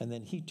 And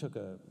then he took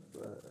a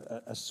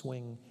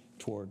swing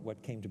toward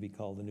what came to be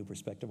called the New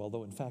Perspective,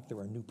 although in fact there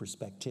are new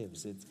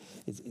perspectives.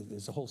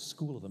 There's a whole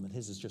school of them, and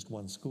his is just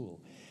one school,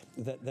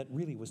 that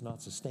really was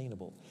not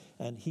sustainable.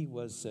 And he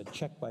was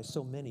checked by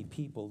so many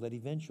people that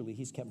eventually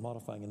he's kept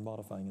modifying and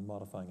modifying and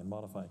modifying and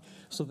modifying.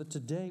 So that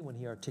today when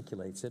he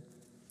articulates it,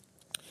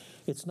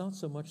 it's not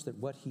so much that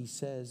what he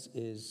says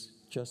is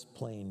just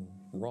plain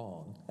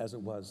wrong, as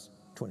it was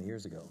 20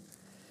 years ago.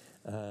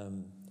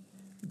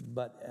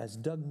 But as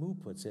Doug Moo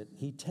puts it,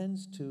 he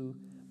tends to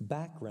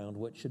background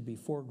what should be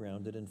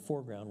foregrounded and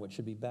foreground what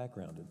should be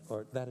backgrounded.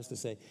 Or that is to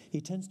say,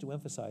 he tends to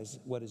emphasize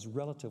what is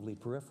relatively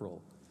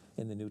peripheral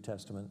in the New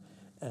Testament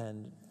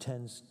and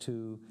tends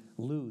to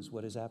lose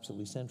what is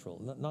absolutely central.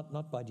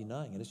 Not by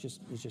denying it, it's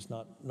just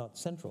not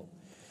central.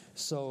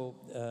 So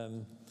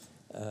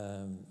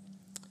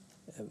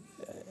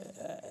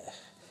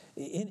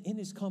in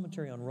his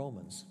commentary on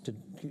Romans, to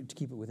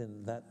keep it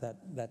within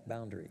that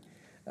boundary,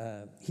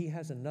 he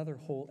has another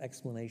whole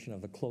explanation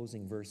of the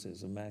closing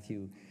verses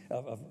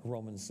of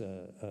Romans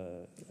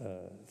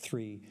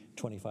 3,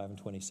 25 and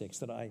 26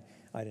 that I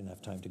didn't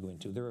have time to go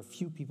into. There are a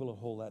few people who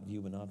hold that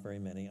view, but not very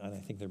many, and I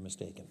think they're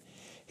mistaken.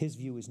 His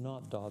view is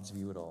not Dodd's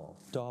view at all.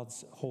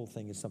 Dodd's whole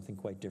thing is something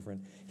quite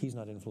different. He's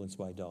not influenced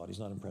by Dodd. He's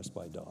not impressed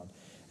by Dodd.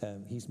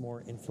 He's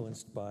more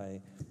influenced by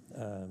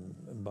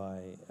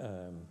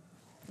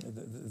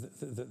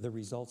the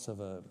results of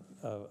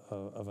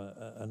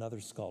another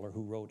scholar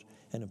who wrote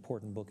an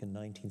important book in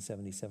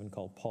 1977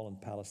 called Paul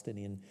and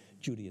Palestinian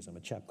Judaism, a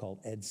chap called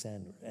Ed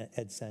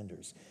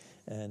Sanders.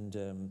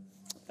 And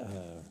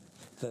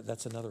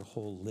that's another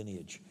whole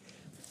lineage.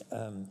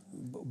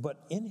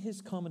 But in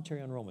his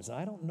commentary on Romans, and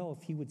I don't know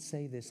if he would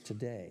say this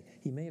today,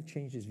 he may have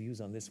changed his views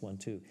on this one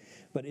too,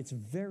 but it's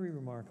very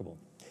remarkable.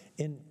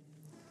 In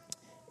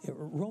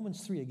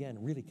Romans 3, again,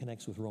 really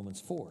connects with Romans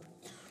 4.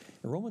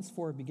 Romans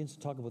 4 begins to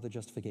talk about the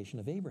justification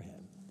of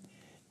Abraham.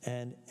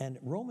 And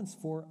Romans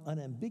 4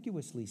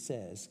 unambiguously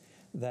says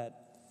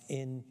that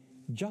in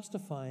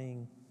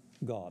justifying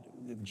God,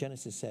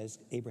 Genesis says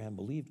Abraham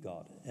believed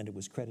God, and it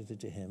was credited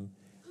to him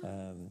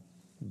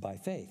by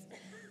faith.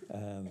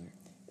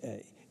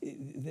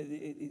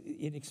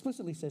 It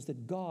explicitly says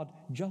that God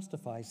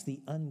justifies the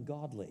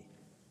ungodly.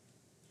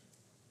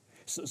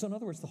 So in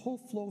other words, the whole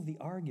flow of the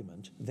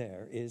argument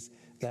there is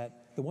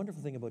that the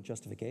wonderful thing about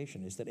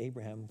justification is that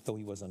Abraham, though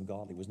he was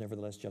ungodly, was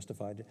nevertheless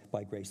justified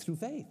by grace through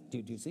faith.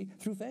 Do you see?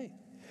 Through faith.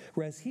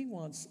 Whereas he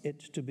wants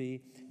it to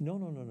be,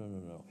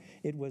 no.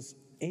 It was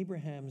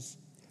Abraham's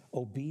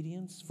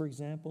obedience, for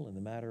example, in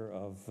the matter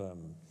of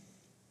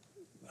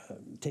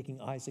taking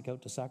Isaac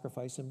out to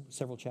sacrifice him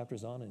several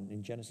chapters on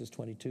in Genesis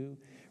 22,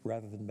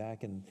 rather than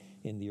back in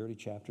the early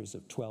chapters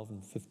of 12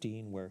 and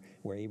 15 where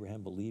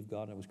Abraham believed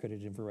God and it was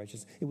credited him for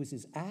righteousness. It was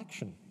his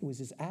action. It was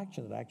his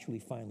action that actually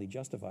finally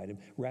justified him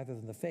rather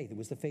than the faith. It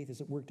was the faith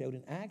as it worked out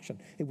in action.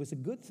 It was a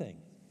good thing.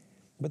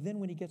 But then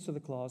when he gets to the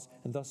clause,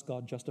 and thus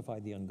God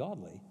justified the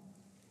ungodly,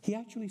 he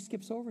actually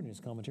skips over in his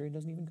commentary and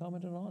doesn't even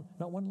comment on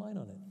not one line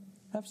on it.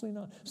 Absolutely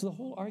not. So the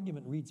whole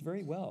argument reads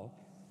very well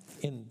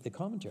in the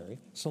commentary,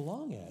 so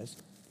long as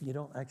you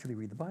don't actually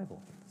read the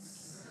Bible.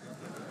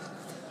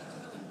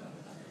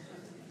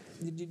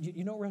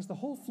 You know, whereas the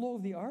whole flow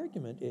of the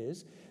argument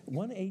is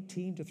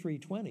 118 to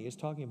 320 is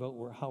talking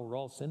about how we're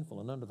all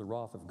sinful and under the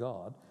wrath of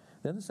God.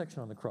 Then the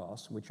section on the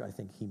cross, which I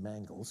think he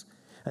mangles.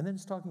 And then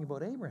it's talking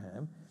about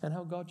Abraham and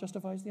how God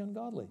justifies the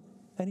ungodly.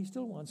 And he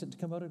still wants it to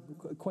come out a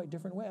quite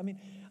different way. I mean,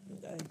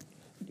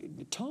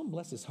 Tom,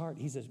 bless his heart,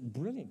 he's a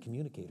brilliant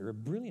communicator, a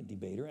brilliant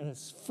debater, and a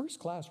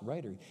first-class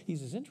writer.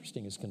 He's as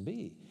interesting as can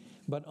be.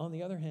 But on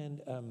the other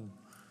hand,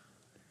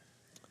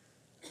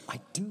 I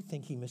do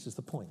think he misses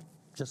the point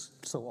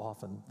just so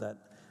often that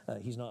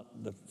he's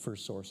not the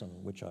first source on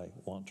which I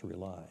want to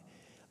rely.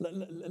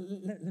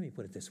 Let me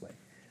put it this way.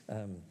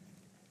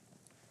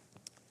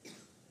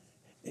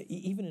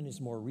 Even in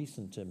his more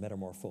recent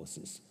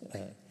metamorphosis,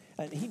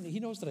 and he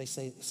knows that I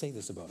say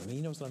this about him.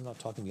 He knows that I'm not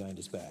talking behind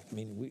his back. I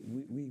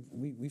mean,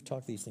 we've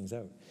talked these things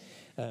out.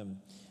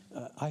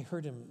 I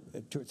heard him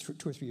 2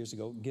 or 3 years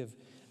ago give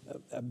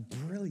a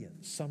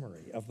brilliant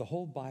summary of the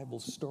whole Bible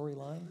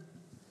storyline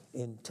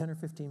in 10 or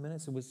 15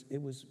 minutes.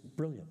 It was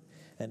brilliant.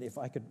 And if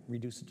I could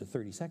reduce it to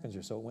 30 seconds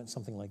or so, it went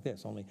something like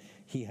this, only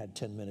he had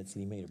 10 minutes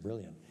and he made it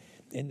brilliant.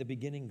 In the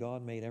beginning,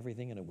 God made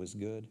everything and it was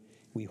good.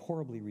 We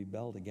horribly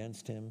rebelled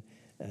against him,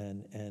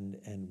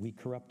 and we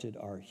corrupted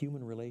our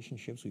human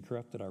relationships. We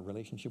corrupted our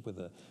relationship with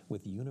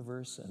the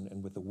universe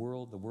and with the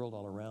world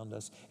all around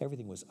us.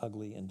 Everything was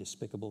ugly and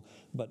despicable.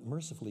 But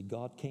mercifully,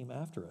 God came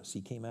after us.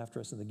 He came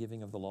after us in the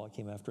giving of the law. He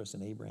came after us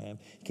in Abraham.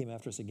 He came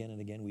after us again and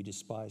again. We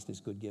despised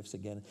his good gifts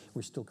again.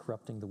 We're still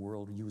corrupting the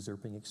world,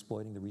 usurping,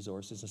 exploiting the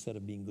resources instead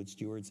of being good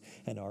stewards.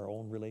 And our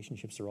own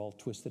relationships are all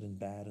twisted and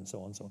bad and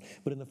so on and so on.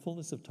 But in the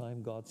fullness of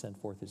time, God sent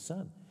forth his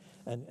Son.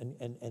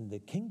 And the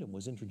kingdom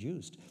was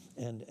introduced,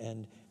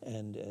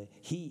 and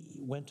he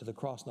went to the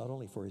cross not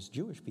only for his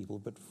Jewish people,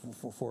 but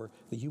for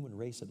the human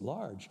race at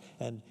large,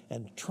 and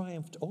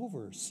triumphed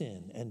over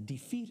sin and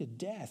defeated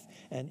death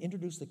and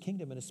introduced the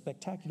kingdom in a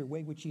spectacular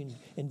way, which he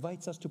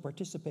invites us to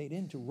participate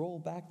in, to roll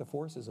back the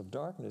forces of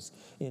darkness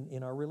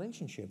in our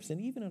relationships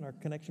and even in our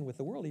connection with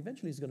the world.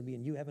 Eventually, it's going to be a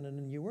new heaven and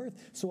a new earth.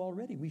 So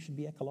already we should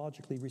be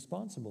ecologically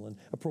responsible and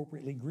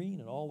appropriately green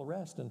and all the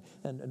rest,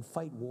 and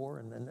fight war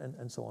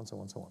and so on, so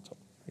on, so on. So,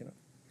 you know,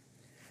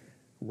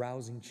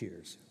 rousing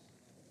cheers.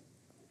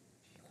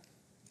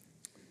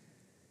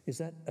 Is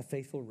that a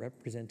faithful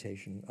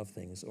representation of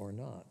things or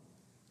not?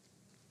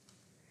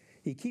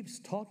 He keeps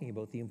talking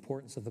about the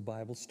importance of the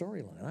Bible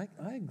storyline.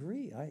 I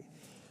agree.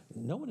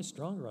 No one is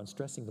stronger on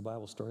stressing the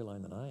Bible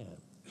storyline than I am.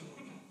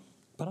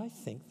 But I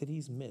think that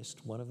he's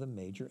missed one of the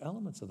major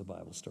elements of the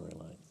Bible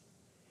storyline.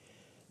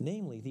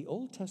 Namely, the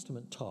Old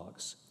Testament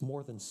talks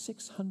more than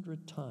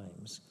 600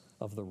 times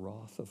of the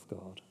wrath of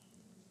God.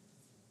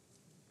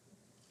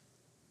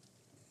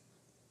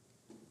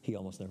 He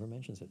almost never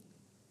mentions it.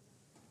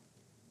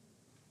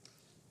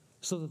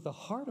 So that the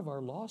heart of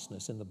our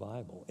lostness in the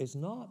Bible is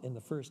not in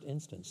the first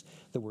instance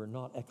that we're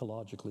not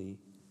ecologically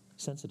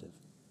sensitive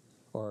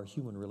or our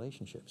human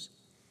relationships.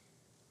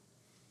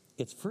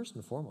 It's first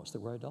and foremost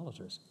that we're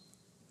idolaters.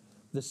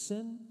 The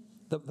sin,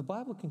 the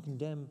Bible can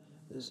condemn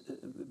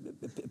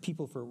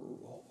people for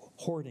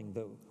hoarding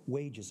the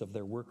wages of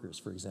their workers,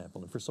 for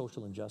example, and for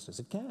social injustice.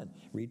 It can.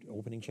 Read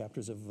opening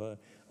chapters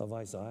of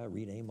Isaiah,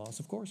 read Amos,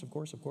 of course.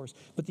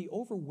 But the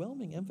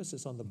overwhelming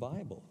emphasis on the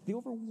Bible, the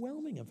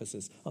overwhelming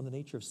emphasis on the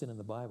nature of sin in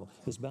the Bible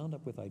is bound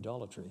up with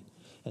idolatry.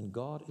 And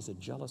God is a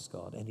jealous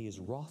God, and he is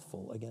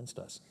wrathful against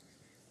us.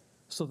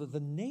 So that the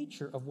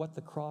nature of what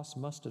the cross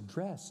must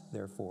address,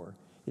 therefore,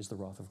 is the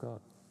wrath of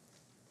God.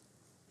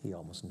 He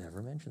almost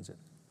never mentions it.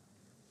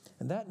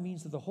 And that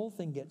means that the whole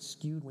thing gets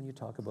skewed when you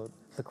talk about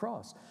the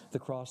cross. The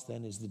cross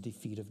then is the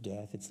defeat of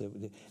death.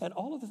 And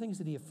all of the things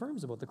that he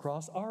affirms about the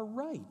cross are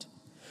right.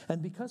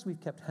 And because we've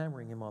kept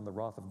hammering him on the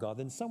wrath of God,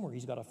 then somewhere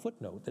he's got a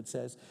footnote that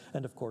says,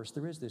 and of course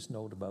there is this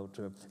note about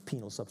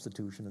penal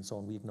substitution and so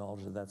on. We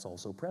acknowledge that that's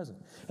also present.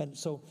 And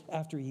so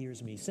after he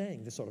hears me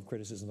saying this sort of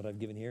criticism that I've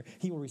given here,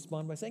 he will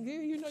respond by saying,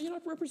 hey, you're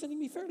not representing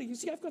me fairly. You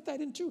see, I've got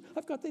that in too.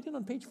 I've got that in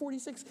on page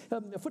 46,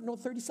 footnote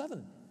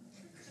 37.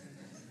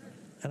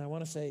 And I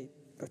want to say,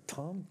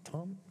 Tom,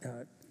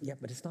 yeah,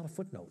 but it's not a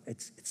footnote.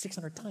 It's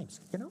 600 times,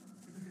 you know?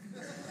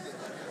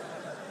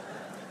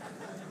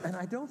 And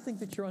I don't think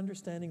that you're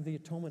understanding the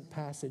atonement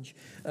passage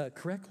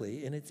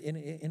correctly in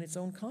its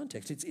own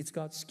context. It's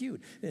got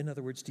skewed. In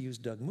other words, to use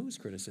Doug Moo's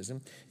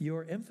criticism,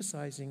 you're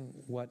emphasizing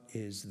what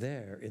is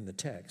there in the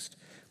text,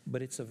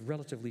 but it's of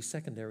relatively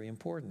secondary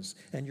importance,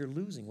 and you're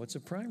losing what's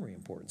of primary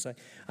importance.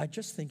 I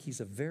just think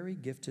he's a very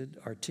gifted,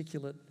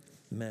 articulate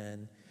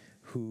man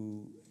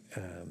who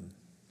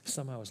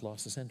somehow has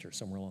lost the center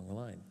somewhere along the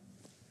line.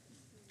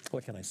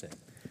 What can I say?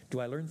 Do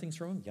I learn things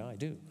from him? Yeah, I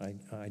do.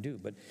 I do.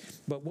 But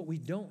what we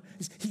don't,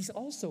 he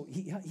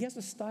has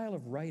a style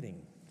of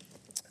writing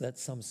that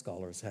some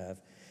scholars have,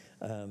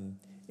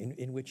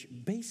 in which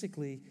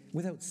basically,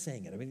 without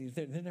saying it, I mean,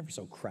 they're never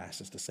so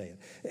crass as to say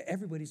it,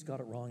 everybody's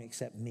got it wrong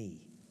except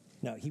me.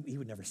 Now, he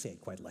would never say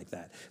it quite like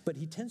that. But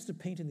he tends to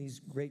paint in these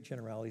great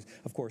generalities.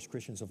 Of course,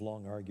 Christians have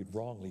long argued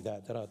wrongly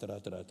that,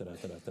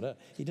 da-da-da-da-da-da-da-da-da.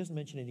 He doesn't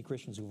mention any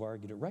Christians who've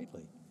argued it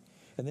rightly.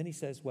 And then he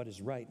says what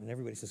is right, and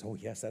everybody says, oh,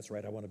 yes, that's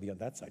right. I want to be on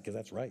that side because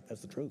that's right.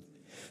 That's the truth.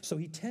 So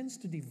he tends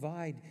to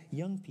divide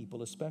young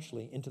people,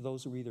 especially, into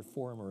those who are either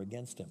for him or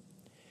against him.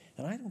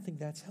 And I don't think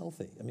that's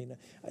healthy. I mean,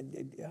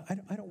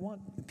 I don't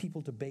want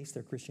people to base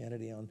their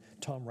Christianity on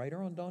Tom Wright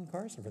or on Don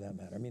Carson, for that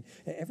matter. I mean,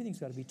 everything's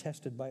got to be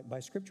tested by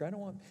Scripture. I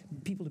don't want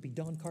people to be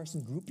Don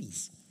Carson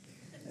groupies.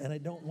 And I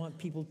don't want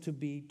people to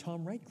be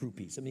Tom Wright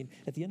groupies. I mean,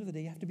 at the end of the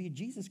day, you have to be a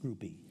Jesus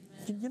groupie.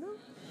 You know?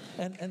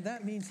 And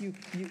that means you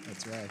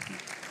That's right.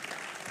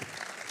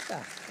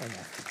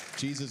 Enough.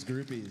 Jesus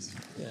groupies.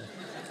 Yeah.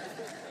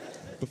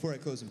 Before I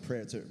close in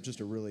prayer, it's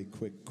just a really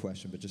quick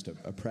question, but just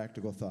a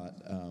practical thought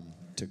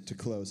to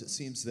close. It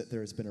seems that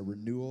there has been a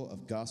renewal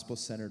of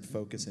gospel-centered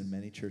focus in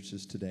many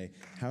churches today.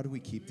 How do we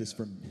keep this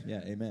from,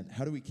 amen.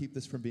 How do we keep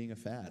this from being a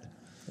fad?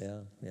 Yeah,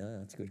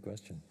 that's a good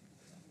question.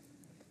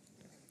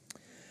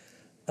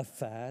 A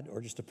fad,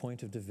 or just a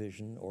point of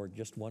division, or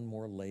just one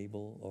more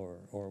label,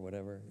 or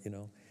whatever, you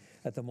know.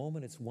 At the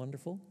moment, it's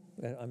wonderful.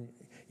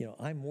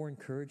 I'm more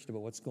encouraged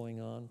about what's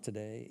going on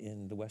today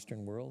in the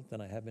Western world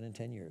than I have been in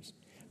 10 years.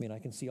 I mean, I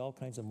can see all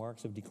kinds of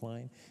marks of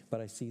decline,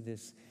 but I see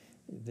this.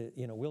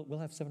 We'll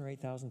have 7,000 or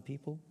 8,000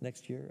 people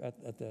next year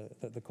at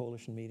the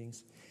coalition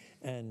meetings,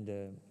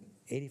 and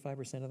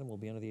 85% of them will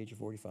be under the age of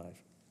 45.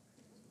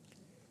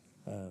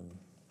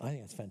 I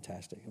think that's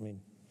fantastic. I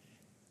mean,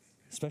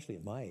 especially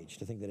at my age,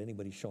 to think that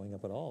anybody's showing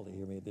up at all to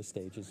hear me at this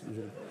stage is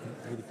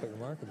really quite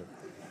remarkable.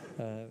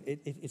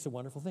 It's a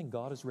wonderful thing.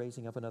 God is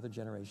raising up another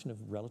generation of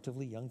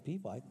relatively young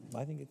people.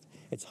 I think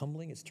it's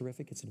humbling, it's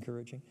terrific, it's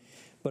encouraging.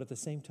 But at the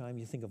same time,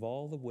 you think of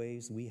all the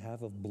ways we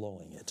have of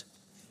blowing it.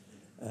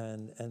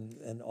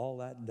 And all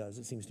that does,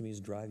 it seems to me, is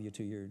drive you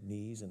to your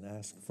knees and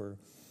ask for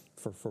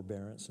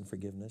forbearance and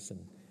forgiveness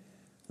and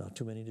not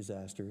too many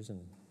disasters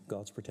and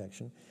God's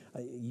protection.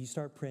 You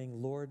start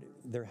praying, Lord,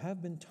 there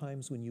have been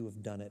times when you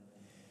have done it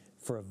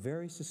for a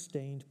very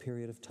sustained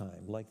period of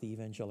time, like the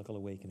Evangelical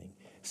Awakening.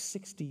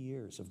 60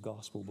 years of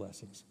gospel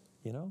blessings,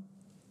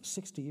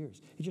 60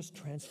 years. It just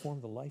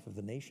transformed the life of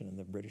the nation and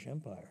the British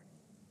Empire.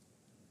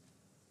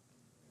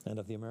 And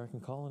of the American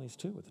colonies,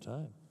 too, at the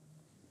time.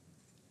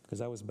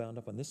 Because I was bound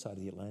up on this side of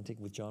the Atlantic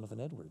with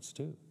Jonathan Edwards,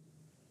 too.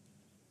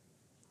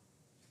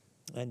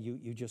 And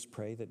you just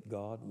pray that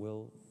God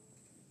will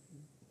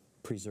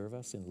preserve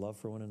us in love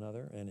for one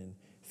another and in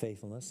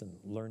faithfulness and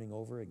learning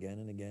over again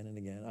and again and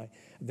again.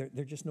 There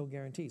are just no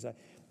guarantees.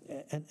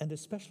 And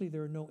especially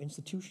there are no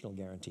institutional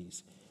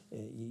guarantees.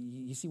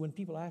 You see, when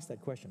people ask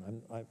that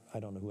question, I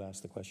don't know who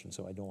asked the question,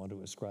 so I don't want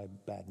to ascribe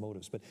bad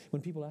motives, but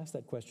when people ask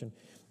that question,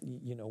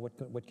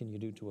 what can you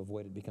do to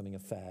avoid it becoming a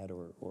fad?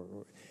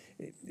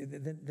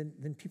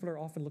 Then people are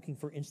often looking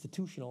for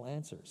institutional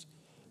answers.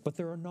 But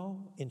there are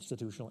no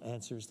institutional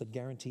answers that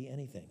guarantee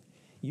anything.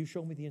 You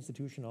show me the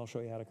institution, I'll show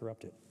you how to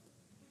corrupt it.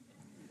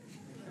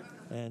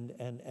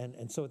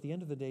 And so at the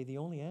end of the day, the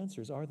only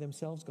answers are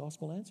themselves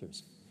gospel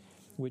answers,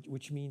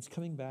 which means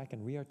coming back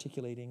and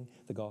re-articulating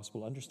the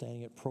gospel,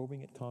 understanding it,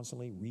 probing it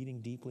constantly,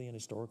 reading deeply in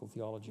historical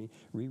theology,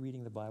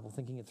 rereading the Bible,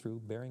 thinking it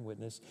through, bearing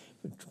witness,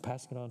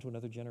 passing it on to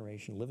another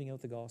generation, living out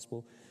the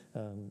gospel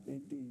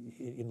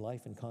in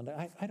life and conduct.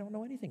 I don't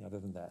know anything other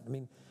than that. I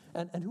mean,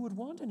 and who would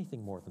want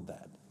anything more than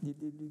that?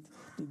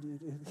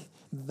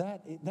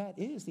 That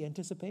is the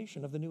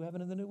anticipation of the new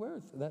heaven and the new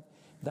earth.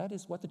 That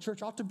is what the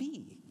church ought to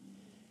be.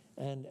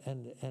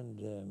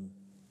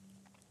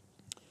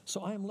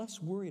 So I am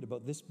less worried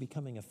about this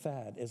becoming a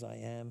fad as I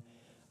am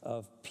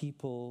of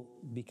people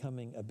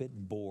becoming a bit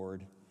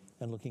bored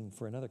and looking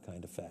for another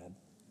kind of fad.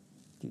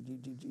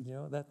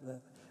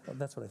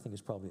 That's what I think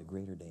is probably a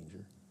greater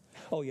danger.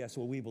 Oh, yes,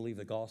 well, we believe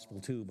the gospel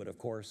too, but of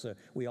course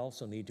we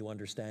also need to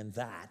understand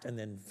that and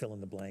then fill in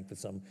the blank with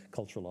some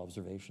cultural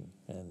observation.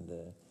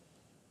 And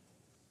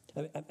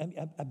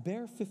a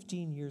bare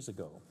 15 years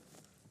ago,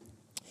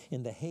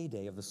 in the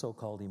heyday of the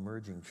so-called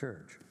emerging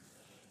church,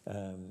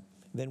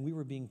 then we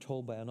were being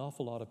told by an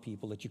awful lot of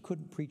people that you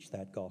couldn't preach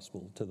that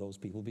gospel to those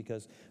people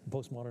because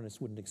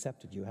postmodernists wouldn't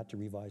accept it. You had to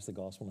revise the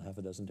gospel on half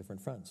a dozen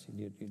different fronts,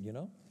 you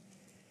know?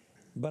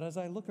 But as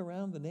I look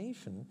around the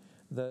nation,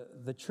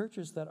 the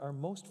churches that are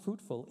most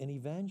fruitful in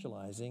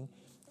evangelizing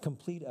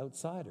complete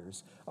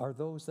outsiders are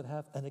those that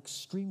have an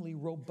extremely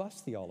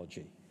robust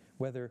theology,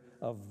 whether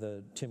of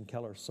the Tim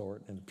Keller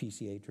sort and the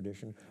PCA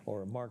tradition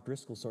or a Mark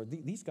Driscoll sort.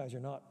 These guys are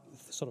not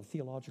sort of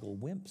theological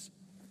wimps,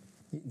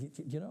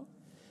 you know?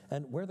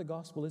 And where the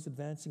gospel is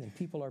advancing and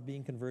people are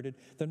being converted,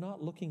 they're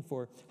not looking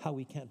for how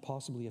we can't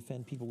possibly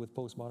offend people with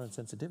postmodern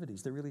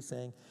sensitivities. They're really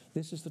saying,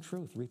 this is the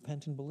truth,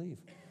 repent and believe,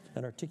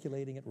 and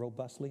articulating it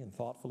robustly and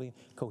thoughtfully,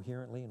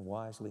 coherently and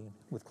wisely, and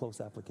with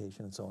close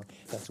application and so on.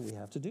 That's what we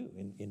have to do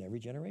in every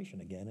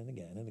generation, again and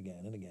again and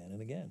again and again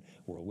and again,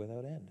 world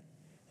without end.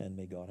 And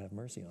may God have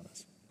mercy on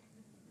us.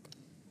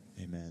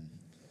 Amen.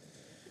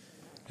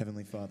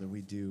 Heavenly Father,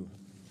 we do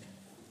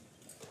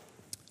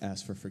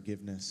ask for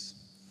forgiveness.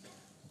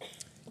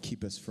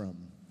 Keep us from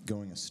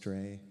going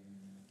astray.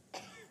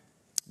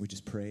 We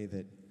just pray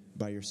that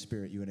by your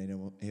Spirit you would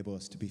enable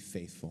us to be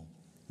faithful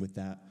with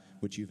that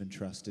which you've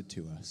entrusted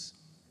to us,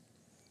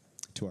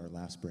 to our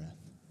last breath.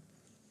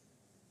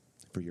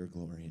 For your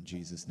glory, in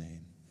Jesus'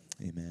 name,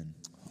 amen.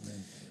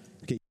 Amen.